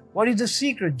fruit. What is the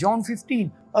secret? John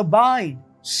 15. Abide,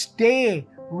 stay,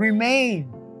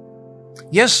 remain.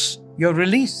 Yes, you're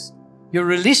released. You're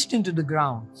released into the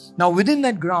ground. Now within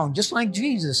that ground, just like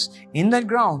Jesus, in that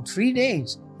ground, 3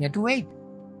 days, he had to wait.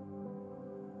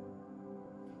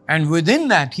 And within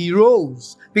that, he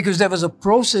rose because there was a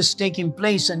process taking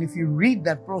place. And if you read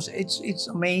that process, it's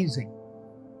amazing.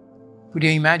 Put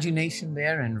your imagination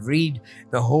there and read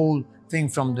the whole thing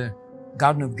from the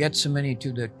Garden of Gethsemane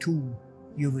to the tomb.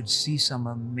 You would see some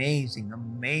amazing,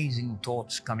 amazing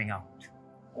thoughts coming out.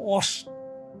 Awesome.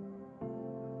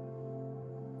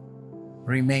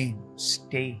 Remain,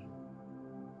 stay.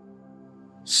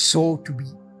 So to be.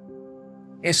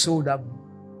 S-O-W.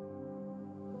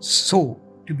 So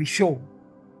to be shown.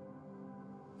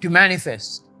 To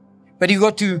manifest. But you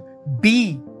got to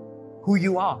be who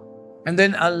you are. And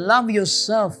then allow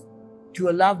yourself to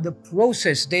allow the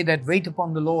process. They that wait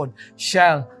upon the Lord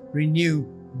shall renew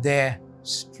their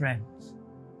strength.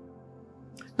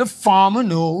 The farmer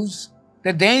knows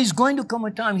that there is going to come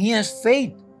a time. He has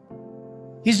faith.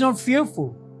 He's not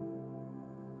fearful.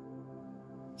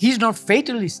 He's not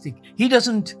fatalistic. He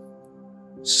doesn't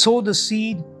sow the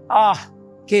seed.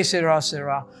 Que sera,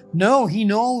 sera. No, he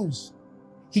knows.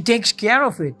 He takes care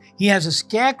of it. He has a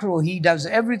scarecrow. He does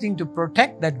everything to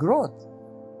protect that growth.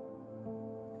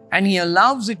 And he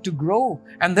allows it to grow.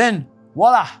 And then,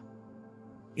 voila,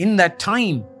 in that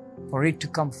time for it to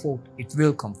come forth, it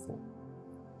will come forth.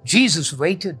 Jesus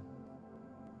waited.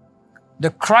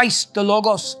 The Christ, the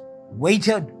Logos,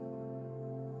 waited.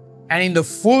 And in the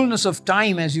fullness of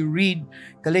time, as you read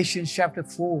Galatians chapter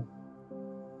 4,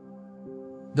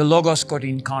 the Logos got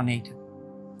incarnated.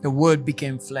 The Word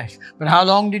became flesh. But how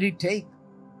long did it take?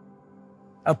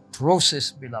 A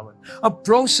process, beloved. A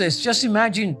process. Just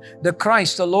imagine the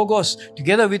Christ, the Logos,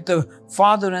 together with the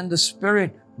Father and the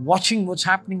Spirit, watching what's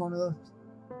happening on earth.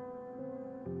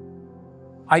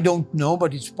 I don't know,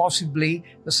 but it's possibly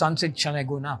the Son said, shall I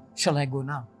go now? Shall I go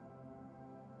now?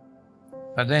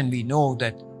 But then we know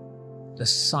that the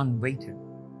Son waited.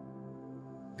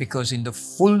 Because in the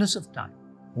fullness of time,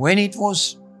 when it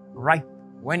was ripe,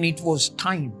 when it was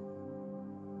time,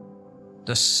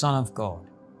 the Son of God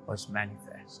was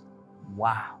manifest.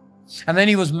 Wow. And then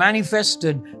he was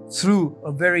manifested through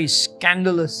a very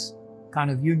scandalous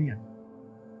kind of union.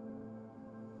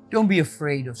 Don't be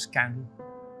afraid of scandal.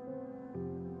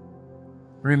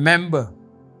 Remember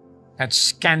that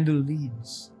scandal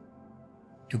leads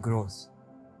to growth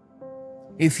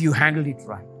if you handle it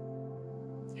right.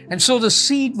 And so the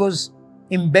seed was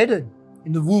embedded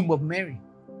in the womb of Mary.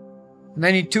 And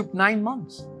then it took 9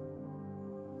 months.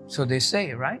 So they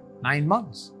say, right? 9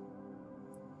 months.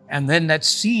 And then that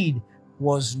seed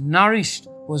was nourished,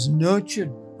 was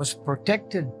nurtured, was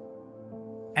protected.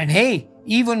 And hey,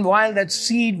 even while that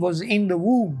seed was in the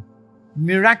womb,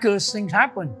 miraculous things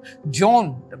happened.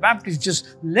 John the Baptist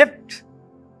just leapt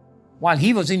while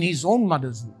he was in his own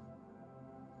mother's womb.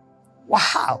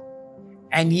 Wow!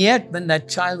 And yet when that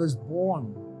child was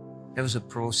born, there was a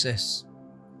process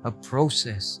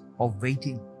of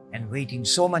waiting and waiting.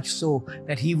 So much so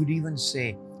that he would even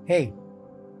say, hey,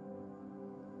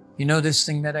 you know this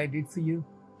thing that I did for you?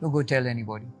 Don't go tell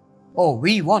anybody. Oh,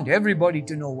 we want everybody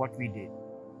to know what we did.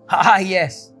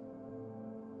 Yes.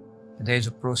 There's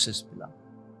a process, beloved.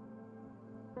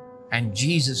 And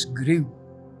Jesus grew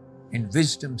in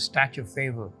wisdom, stature,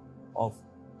 favor of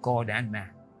God and man.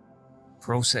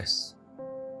 Process.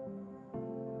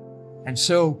 And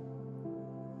so,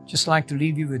 just like to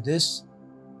leave you with this.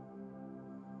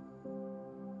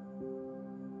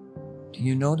 Do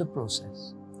you know the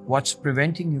process? What's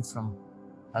preventing you from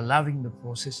allowing the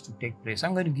process to take place?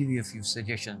 I'm going to give you a few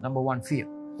suggestions. Number one, fear.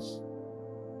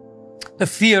 The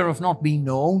fear of not being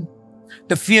known.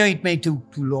 The fear it may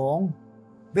take too long.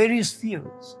 Various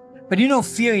fears. But you know,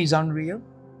 fear is unreal.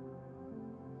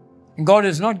 And God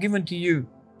has not given to you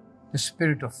the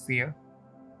spirit of fear.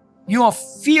 You are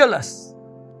fearless.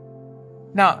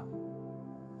 Now,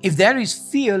 if there is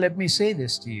fear, let me say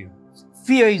this to you.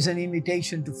 Fear is an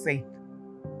invitation to faith.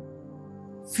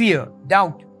 Fear,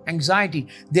 doubt, anxiety,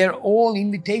 they're all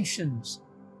invitations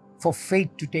for faith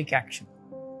to take action.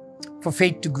 For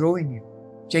faith to grow in you.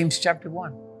 James chapter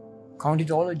 1. Count it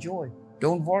all a joy.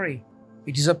 Don't worry.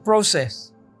 It is a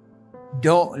process.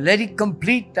 Don't let it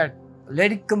complete that.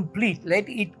 Let it complete. Let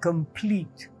it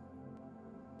complete.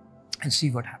 And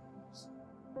see what happens.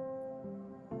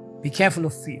 Be careful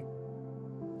of fear.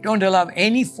 Don't allow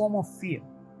any form of fear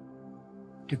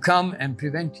to come and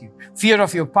prevent you. Fear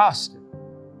of your pastor.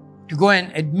 To go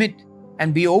and admit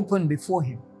and be open before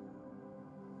him.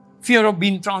 Fear of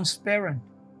being transparent.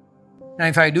 Now,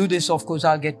 if I do this, of course,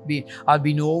 I'll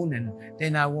be known and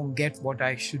then I won't get what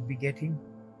I should be getting.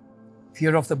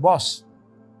 Fear of the boss.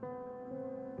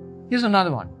 Here's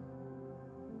another one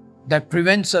that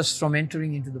prevents us from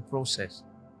entering into the process.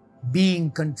 being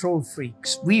control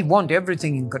freaks. We want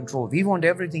everything in control. We want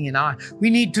everything we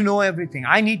need to know everything.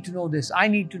 I need to know this. I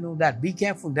need to know that. Be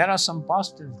careful. There are some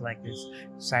pastors like this,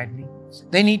 sadly.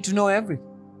 They need to know everything.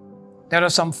 There are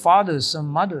some fathers, some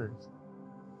mothers,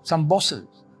 some bosses.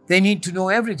 They need to know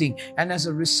everything. And as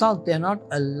a result, they're not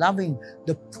allowing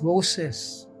the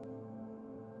process.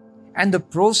 And the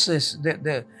process,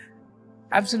 the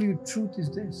absolute truth is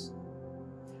this.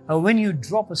 When you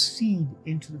drop a seed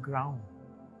into the ground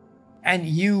and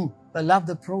you allow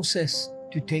the process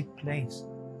to take place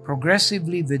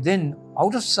progressively within,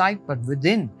 out of sight, but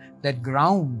within that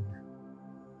ground,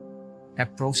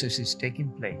 that process is taking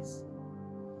place.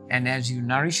 And as you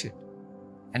nourish it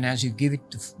and as you give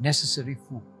it the necessary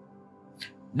food.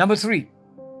 Number 3,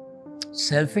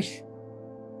 selfishness.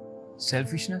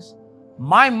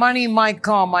 My money, my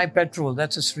car, my petrol.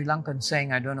 That's a Sri Lankan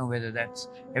saying. I don't know whether that's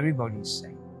everybody's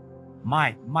saying.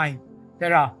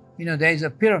 There is a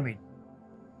pyramid.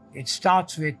 It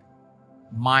starts with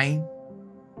mine,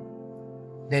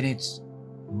 then it's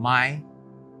my,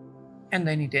 and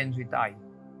then it ends with I.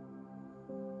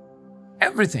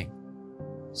 Everything.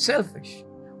 Selfish.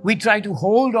 We try to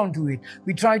hold on to it.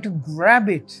 We try to grab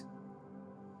it.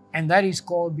 And that is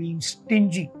called being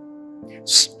stingy.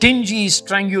 Stingy is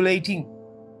strangulating.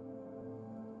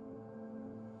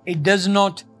 It does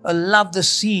not allow the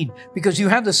seed, because you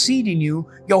have the seed in you,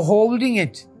 you're holding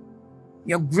it.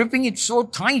 You're gripping it so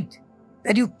tight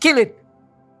that you kill it.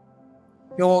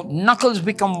 Your knuckles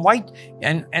become white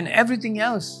and everything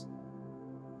else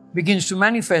begins to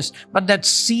manifest. But that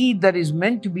seed that is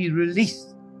meant to be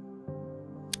released.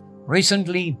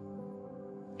 Recently,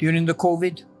 during the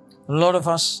COVID, a lot of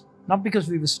us, not because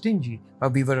we were stingy,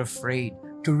 but we were afraid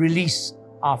to release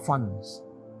our funds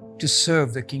to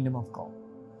serve the kingdom of God.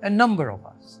 A number of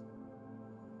us.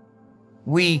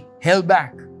 We held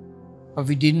back, but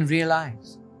we didn't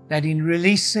realize that in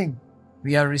releasing,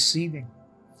 we are receiving.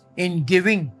 In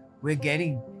giving, we're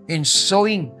getting. In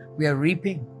sowing, we are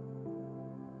reaping.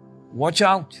 Watch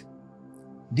out.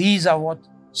 These are what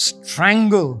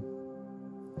strangle.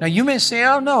 Now you may say,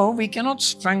 oh no, we cannot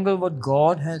strangle what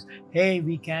God has. Hey,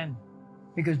 we can.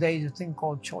 Because there is a thing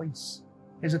called choice.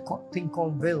 There's a thing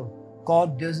called will.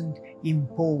 God doesn't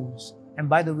impose. And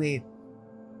by the way,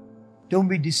 don't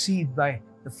be deceived by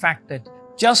the fact that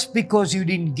just because you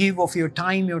didn't give of your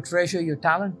time, your treasure, your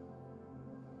talent,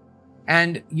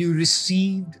 and you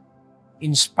received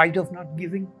in spite of not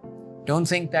giving, don't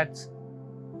think that's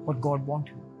what God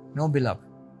wanted. No, beloved.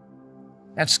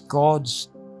 That's God's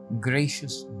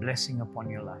gracious blessing upon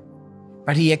your life.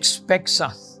 But He expects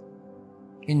us.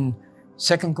 In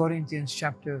 2 Corinthians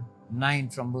chapter 9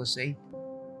 from verse 8,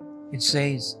 it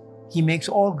says, He makes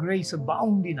all grace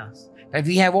abound in us, that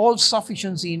we have all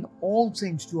sufficiency in all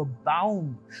things to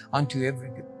abound unto every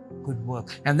good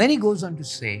work. And then he goes on to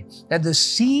say that the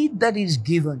seed that is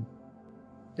given,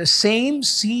 the same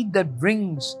seed that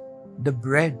brings the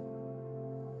bread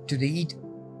to the eater,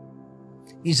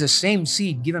 is the same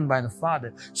seed given by the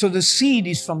Father. So the seed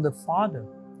is from the Father.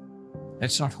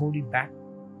 Let's not hold it back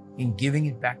in giving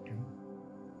it back to Him.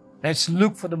 Let's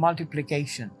look for the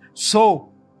multiplication. Sow.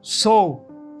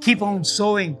 Keep on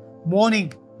sowing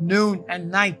morning, noon, and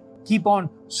night. Keep on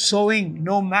sowing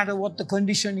no matter what the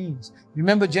condition is.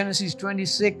 Remember Genesis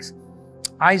 26.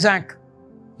 Isaac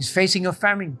is facing a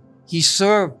famine. He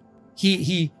served.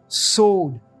 He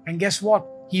sowed. And guess what?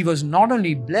 He was not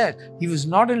only blessed, he was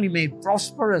not only made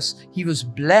prosperous, he was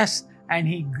blessed and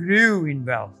he grew in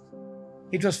wealth.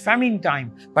 It was famine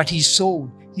time, but he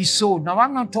sowed. He sowed. Now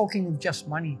I'm not talking of just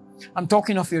money. I'm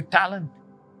talking of your talent.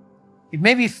 It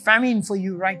may be famine for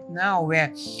you right now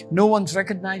where no one's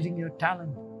recognizing your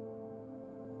talent.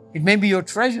 It may be your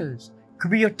treasures. It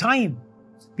could be your time.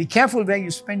 Be careful where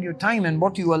you spend your time and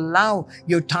what you allow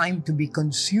your time to be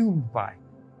consumed by.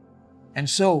 And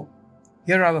so,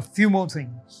 here are a few more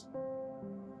things.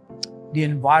 The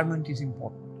environment is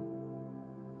important.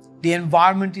 The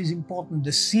environment is important.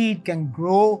 The seed can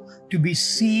grow to be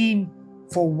seen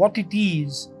for what it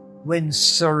is when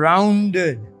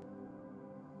surrounded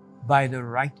by the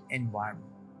right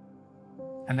environment.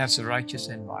 And that's a righteous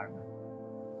environment.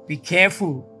 Be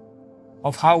careful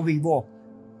of how we walk.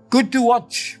 Good to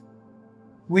watch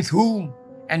with whom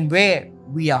and where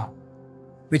we are.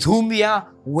 With whom we are,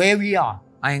 where we are.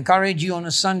 I encourage you on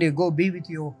a Sunday, go be with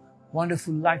your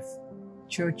wonderful life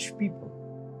church people.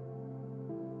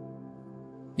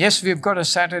 Yes, we've got a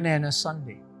Saturday and a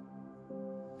Sunday.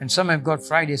 And some have got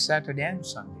Friday, Saturday and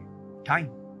Sunday. Time.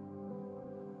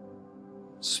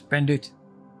 Spend it.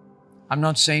 I'm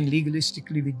not saying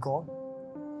legalistically with God.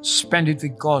 Spend it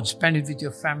with God. Spend it with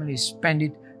your family. Spend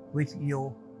it with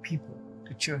your people,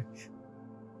 the church.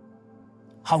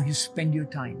 how you spend your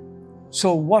time.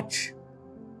 So watch.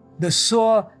 The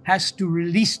sower has to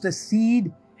release the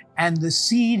seed, and the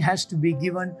seed has to be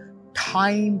given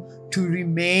time to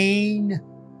remain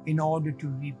in order to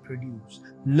reproduce.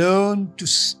 Learn to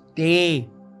stay.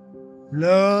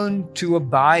 Learn to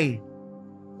abide.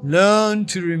 Learn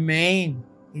to remain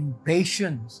in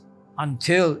patience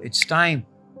until it's time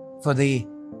for the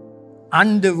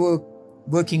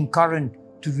working current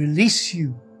to release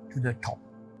you to the top.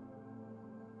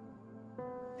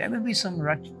 There will be some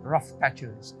rough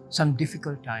patches, some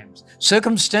difficult times,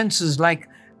 circumstances like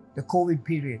the COVID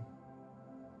period.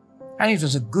 And it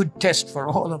was a good test for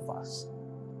all of us.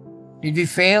 Did we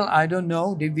fail? I don't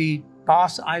know. Did we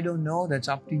pass? I don't know. That's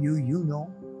up to you. You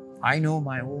know. I know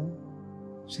my own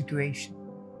situation.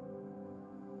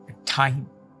 A time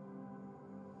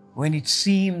when it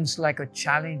seems like a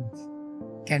challenge,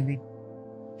 can we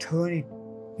turn it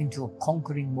into a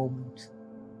conquering moment?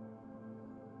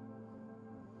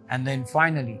 And then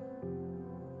finally,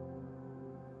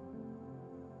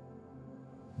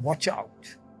 watch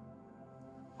out.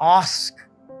 Ask.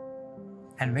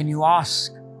 And when you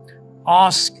ask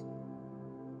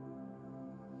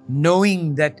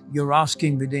knowing that you're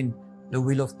asking within the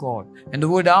will of God. And the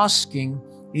word asking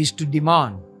is to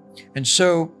demand. And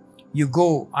so you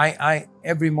go,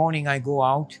 every morning I go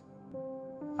out,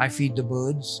 I feed the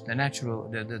birds, the natural,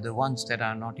 the ones that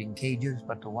are not in cages,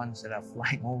 but the ones that are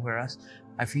flying over us.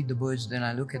 I feed the birds, then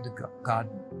I look at the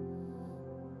garden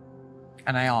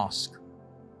and I ask.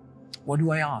 What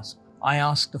do I ask? I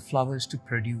ask the flowers to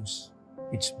produce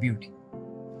its beauty.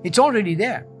 It's already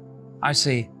there. I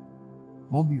say,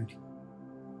 more beauty.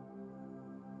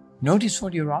 Notice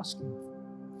what you're asking.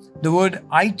 The word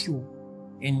aitio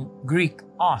in Greek,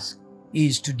 ask,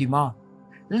 is to demand.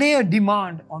 Lay a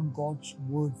demand on God's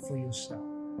word for yourself.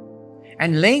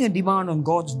 And laying a demand on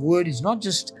God's word is not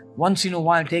just once in a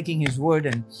while taking His word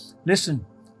and listen,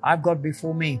 I've got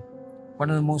before me one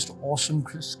of the most awesome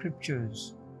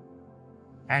scriptures.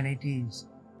 And it is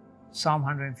Psalm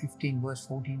 115 verse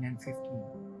 14 and 15.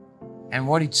 And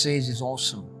what it says is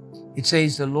awesome. It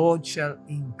says, the Lord shall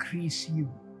increase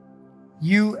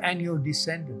you and your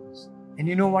descendants. And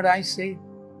you know what I say?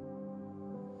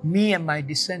 Me and my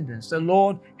descendants. The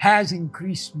Lord has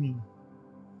increased me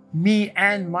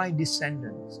and my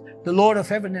descendants. The Lord of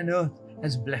heaven and earth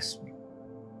has blessed me.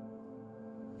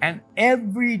 And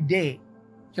every day,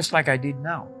 just like I did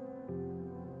now,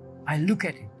 I look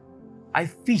at it. I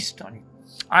feast on it.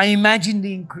 I imagine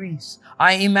the increase.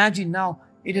 I imagine now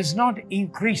it has not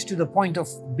increased to the point of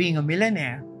being a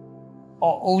millionaire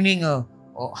or owning a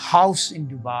house in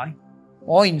Dubai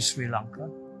or in Sri Lanka.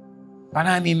 But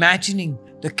I'm imagining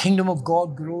the kingdom of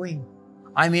God growing.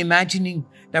 I'm imagining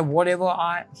that whatever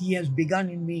He has begun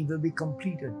in me will be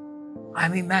completed.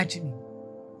 I'm imagining.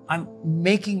 I'm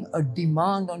making a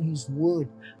demand on His word.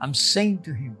 I'm saying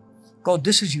to Him, God,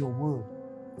 this is your word.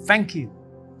 Thank you.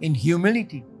 In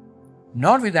humility,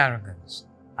 not with arrogance,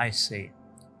 I say,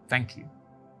 thank you.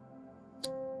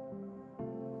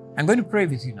 I'm going to pray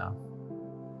with you now.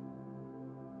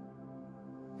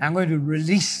 I'm going to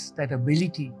release that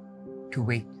ability to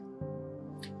wait.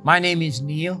 My name is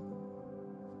Neil,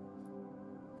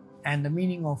 and the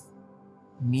meaning of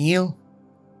Neil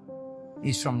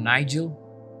is from Nigel,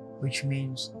 which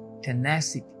means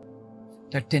tenacity,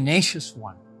 the tenacious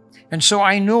one. And so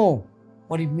I know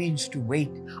what it means to wait.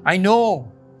 I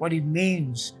know what it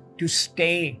means to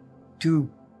stay, to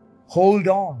hold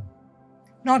on,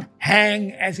 not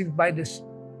hang as if by this,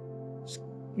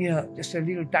 just a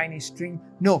little tiny string.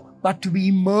 No, but to be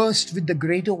immersed with the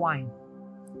greater wine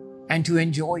and to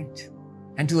enjoy it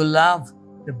and to allow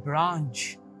the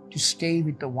branch to stay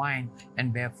with the vine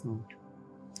and bear fruit.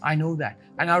 I know that.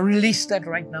 And I release that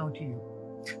right now to you.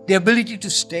 The ability to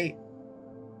stay.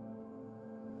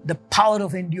 The power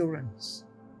of endurance.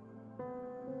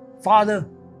 Father,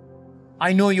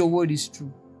 I know your word is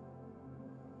true.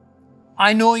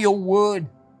 I know your word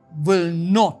will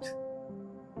not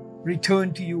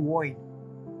return to you void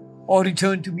or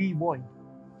return to me void,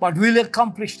 but will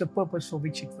accomplish the purpose for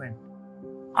which it went.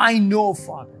 I know,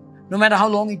 Father, no matter how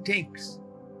long it takes,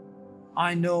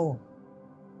 I know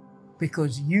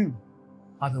because you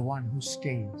are the one who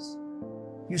stays.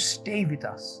 You stay with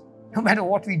us, no matter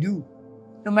what we do,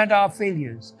 no matter our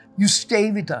failures. You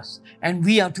stay with us, and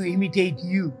we are to imitate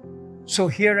you. So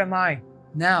here am I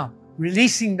now,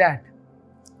 releasing that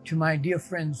to my dear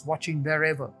friends watching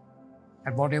wherever,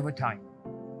 at whatever time.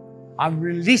 I'm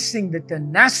releasing the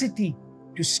tenacity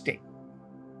to stay.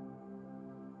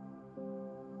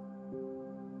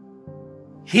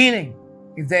 Healing.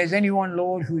 If there's anyone,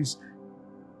 Lord, who is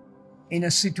in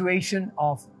a situation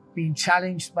of being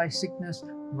challenged by sickness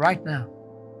right now.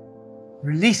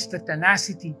 Release the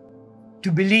tenacity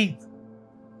to believe,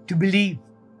 to believe,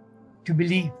 to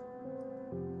believe.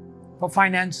 For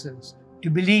finances, to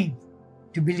believe,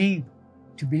 to believe,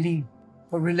 to believe.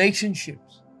 For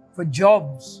relationships, for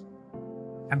jobs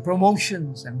and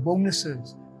promotions and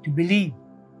bonuses, to believe,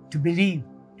 to believe,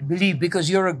 to believe. Because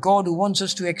you're a God who wants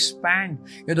us to expand.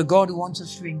 You're the God who wants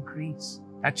us to increase.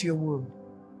 That's your word.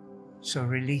 So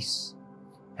release.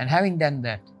 And having done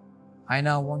that, I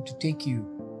now want to take you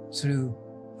through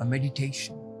a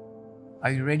meditation. Are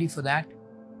you ready for that?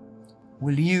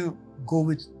 Will you go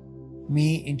with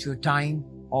me into a time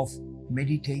of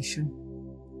meditation?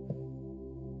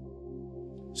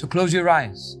 So close your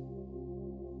eyes.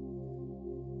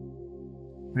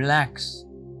 Relax.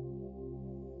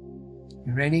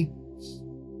 You ready?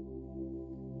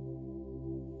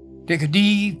 Take a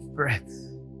deep breath.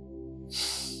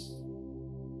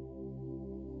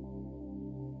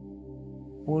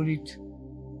 Hold it.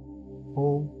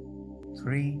 4,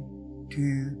 3,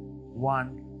 2,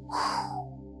 1.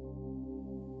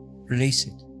 Release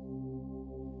it.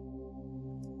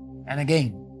 And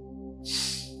again,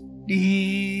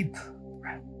 deep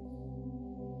breath.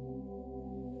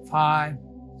 5,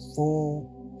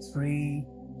 4, 3,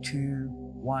 2,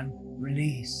 1.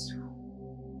 Release.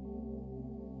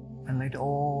 And let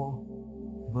all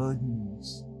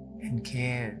burdens and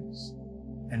cares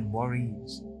and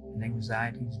worries and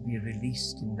anxieties be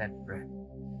released in that breath.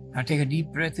 Now take a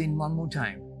deep breath in one more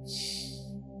time.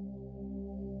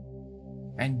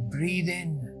 And breathe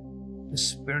in the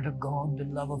Spirit of God, the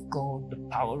love of God, the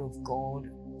power of God.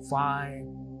 5,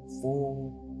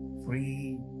 4,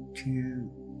 3, 2,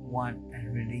 1,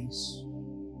 and release.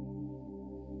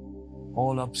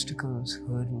 All obstacles,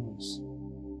 hurdles,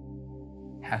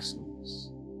 hassles.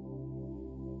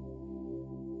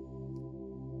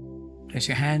 Place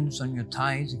your hands on your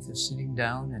thighs if you're sitting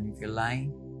down, and if you're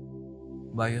lying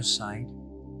by your side.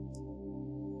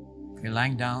 If you're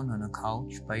lying down on a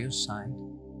couch by your side.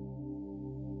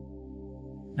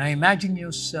 Now imagine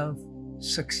yourself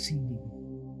succeeding.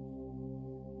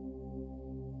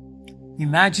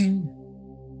 Imagine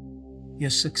you're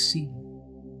succeeding.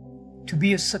 To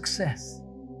be a success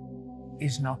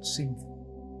is not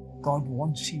sinful. God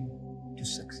wants you to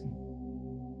succeed.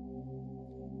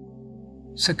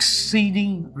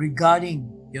 Succeeding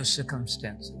regarding your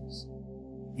circumstances.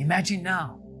 Imagine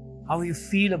now how you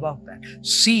feel about that.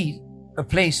 See a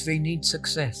place where you need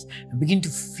success and begin to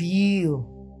feel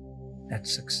that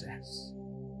success.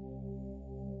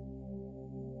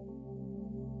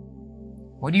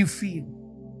 What do you feel?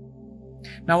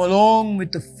 Now, along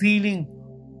with the feeling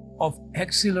of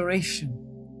exhilaration,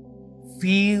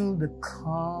 feel the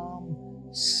calm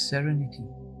serenity.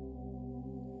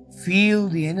 Feel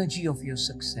the energy of your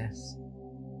success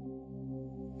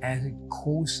as it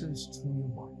courses through your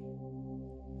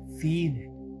body. Feel it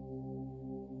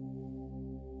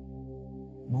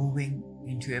moving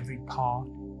into every part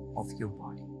of your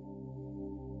body.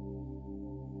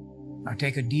 Now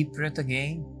take a deep breath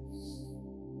again.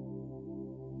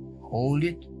 Hold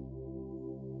it.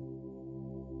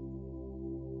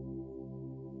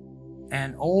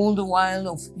 And all the while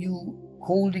of you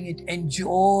holding it,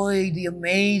 enjoy the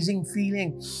amazing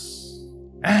feeling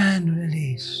and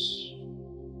release.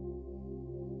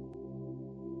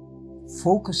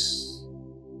 Focus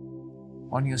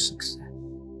on your success.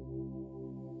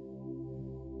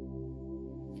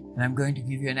 And I'm going to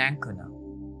give you an anchor now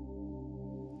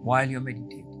while you're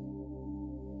meditating.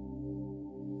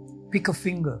 Pick a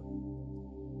finger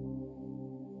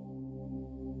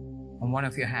on one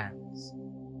of your hands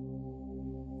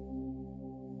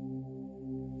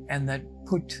and then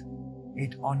put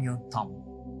it on your thumb.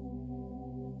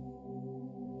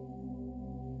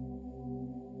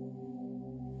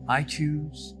 I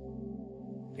choose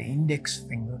the index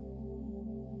finger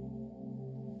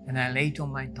and I lay it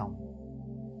on my thumb,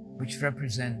 which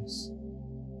represents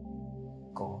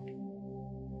God.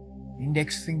 The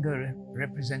index finger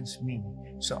represents me.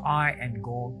 So I and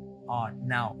God are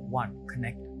now one,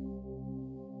 connected.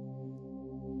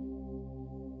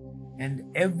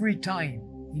 And every time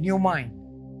in your mind,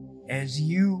 as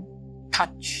you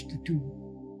touch the two,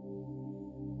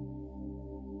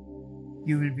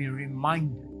 you will be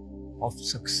reminded of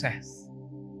success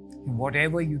in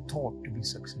whatever you thought to be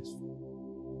successful.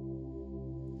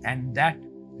 And that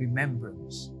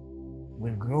remembrance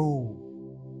will grow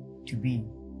to be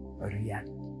a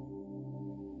reality.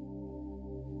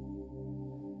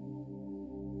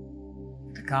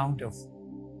 At the count of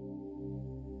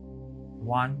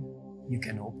 1, you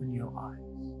can open your eyes.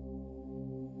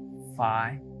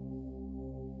 5,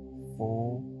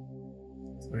 4,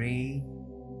 3,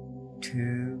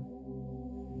 2,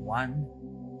 1.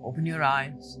 Open your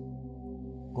eyes.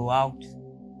 Go out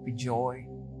with joy.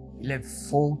 Live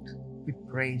forth with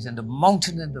praise, and the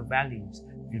mountains and the valleys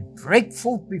will break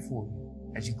forth before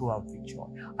you as you go out with joy.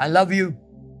 I love you.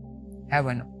 Have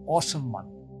an awesome month.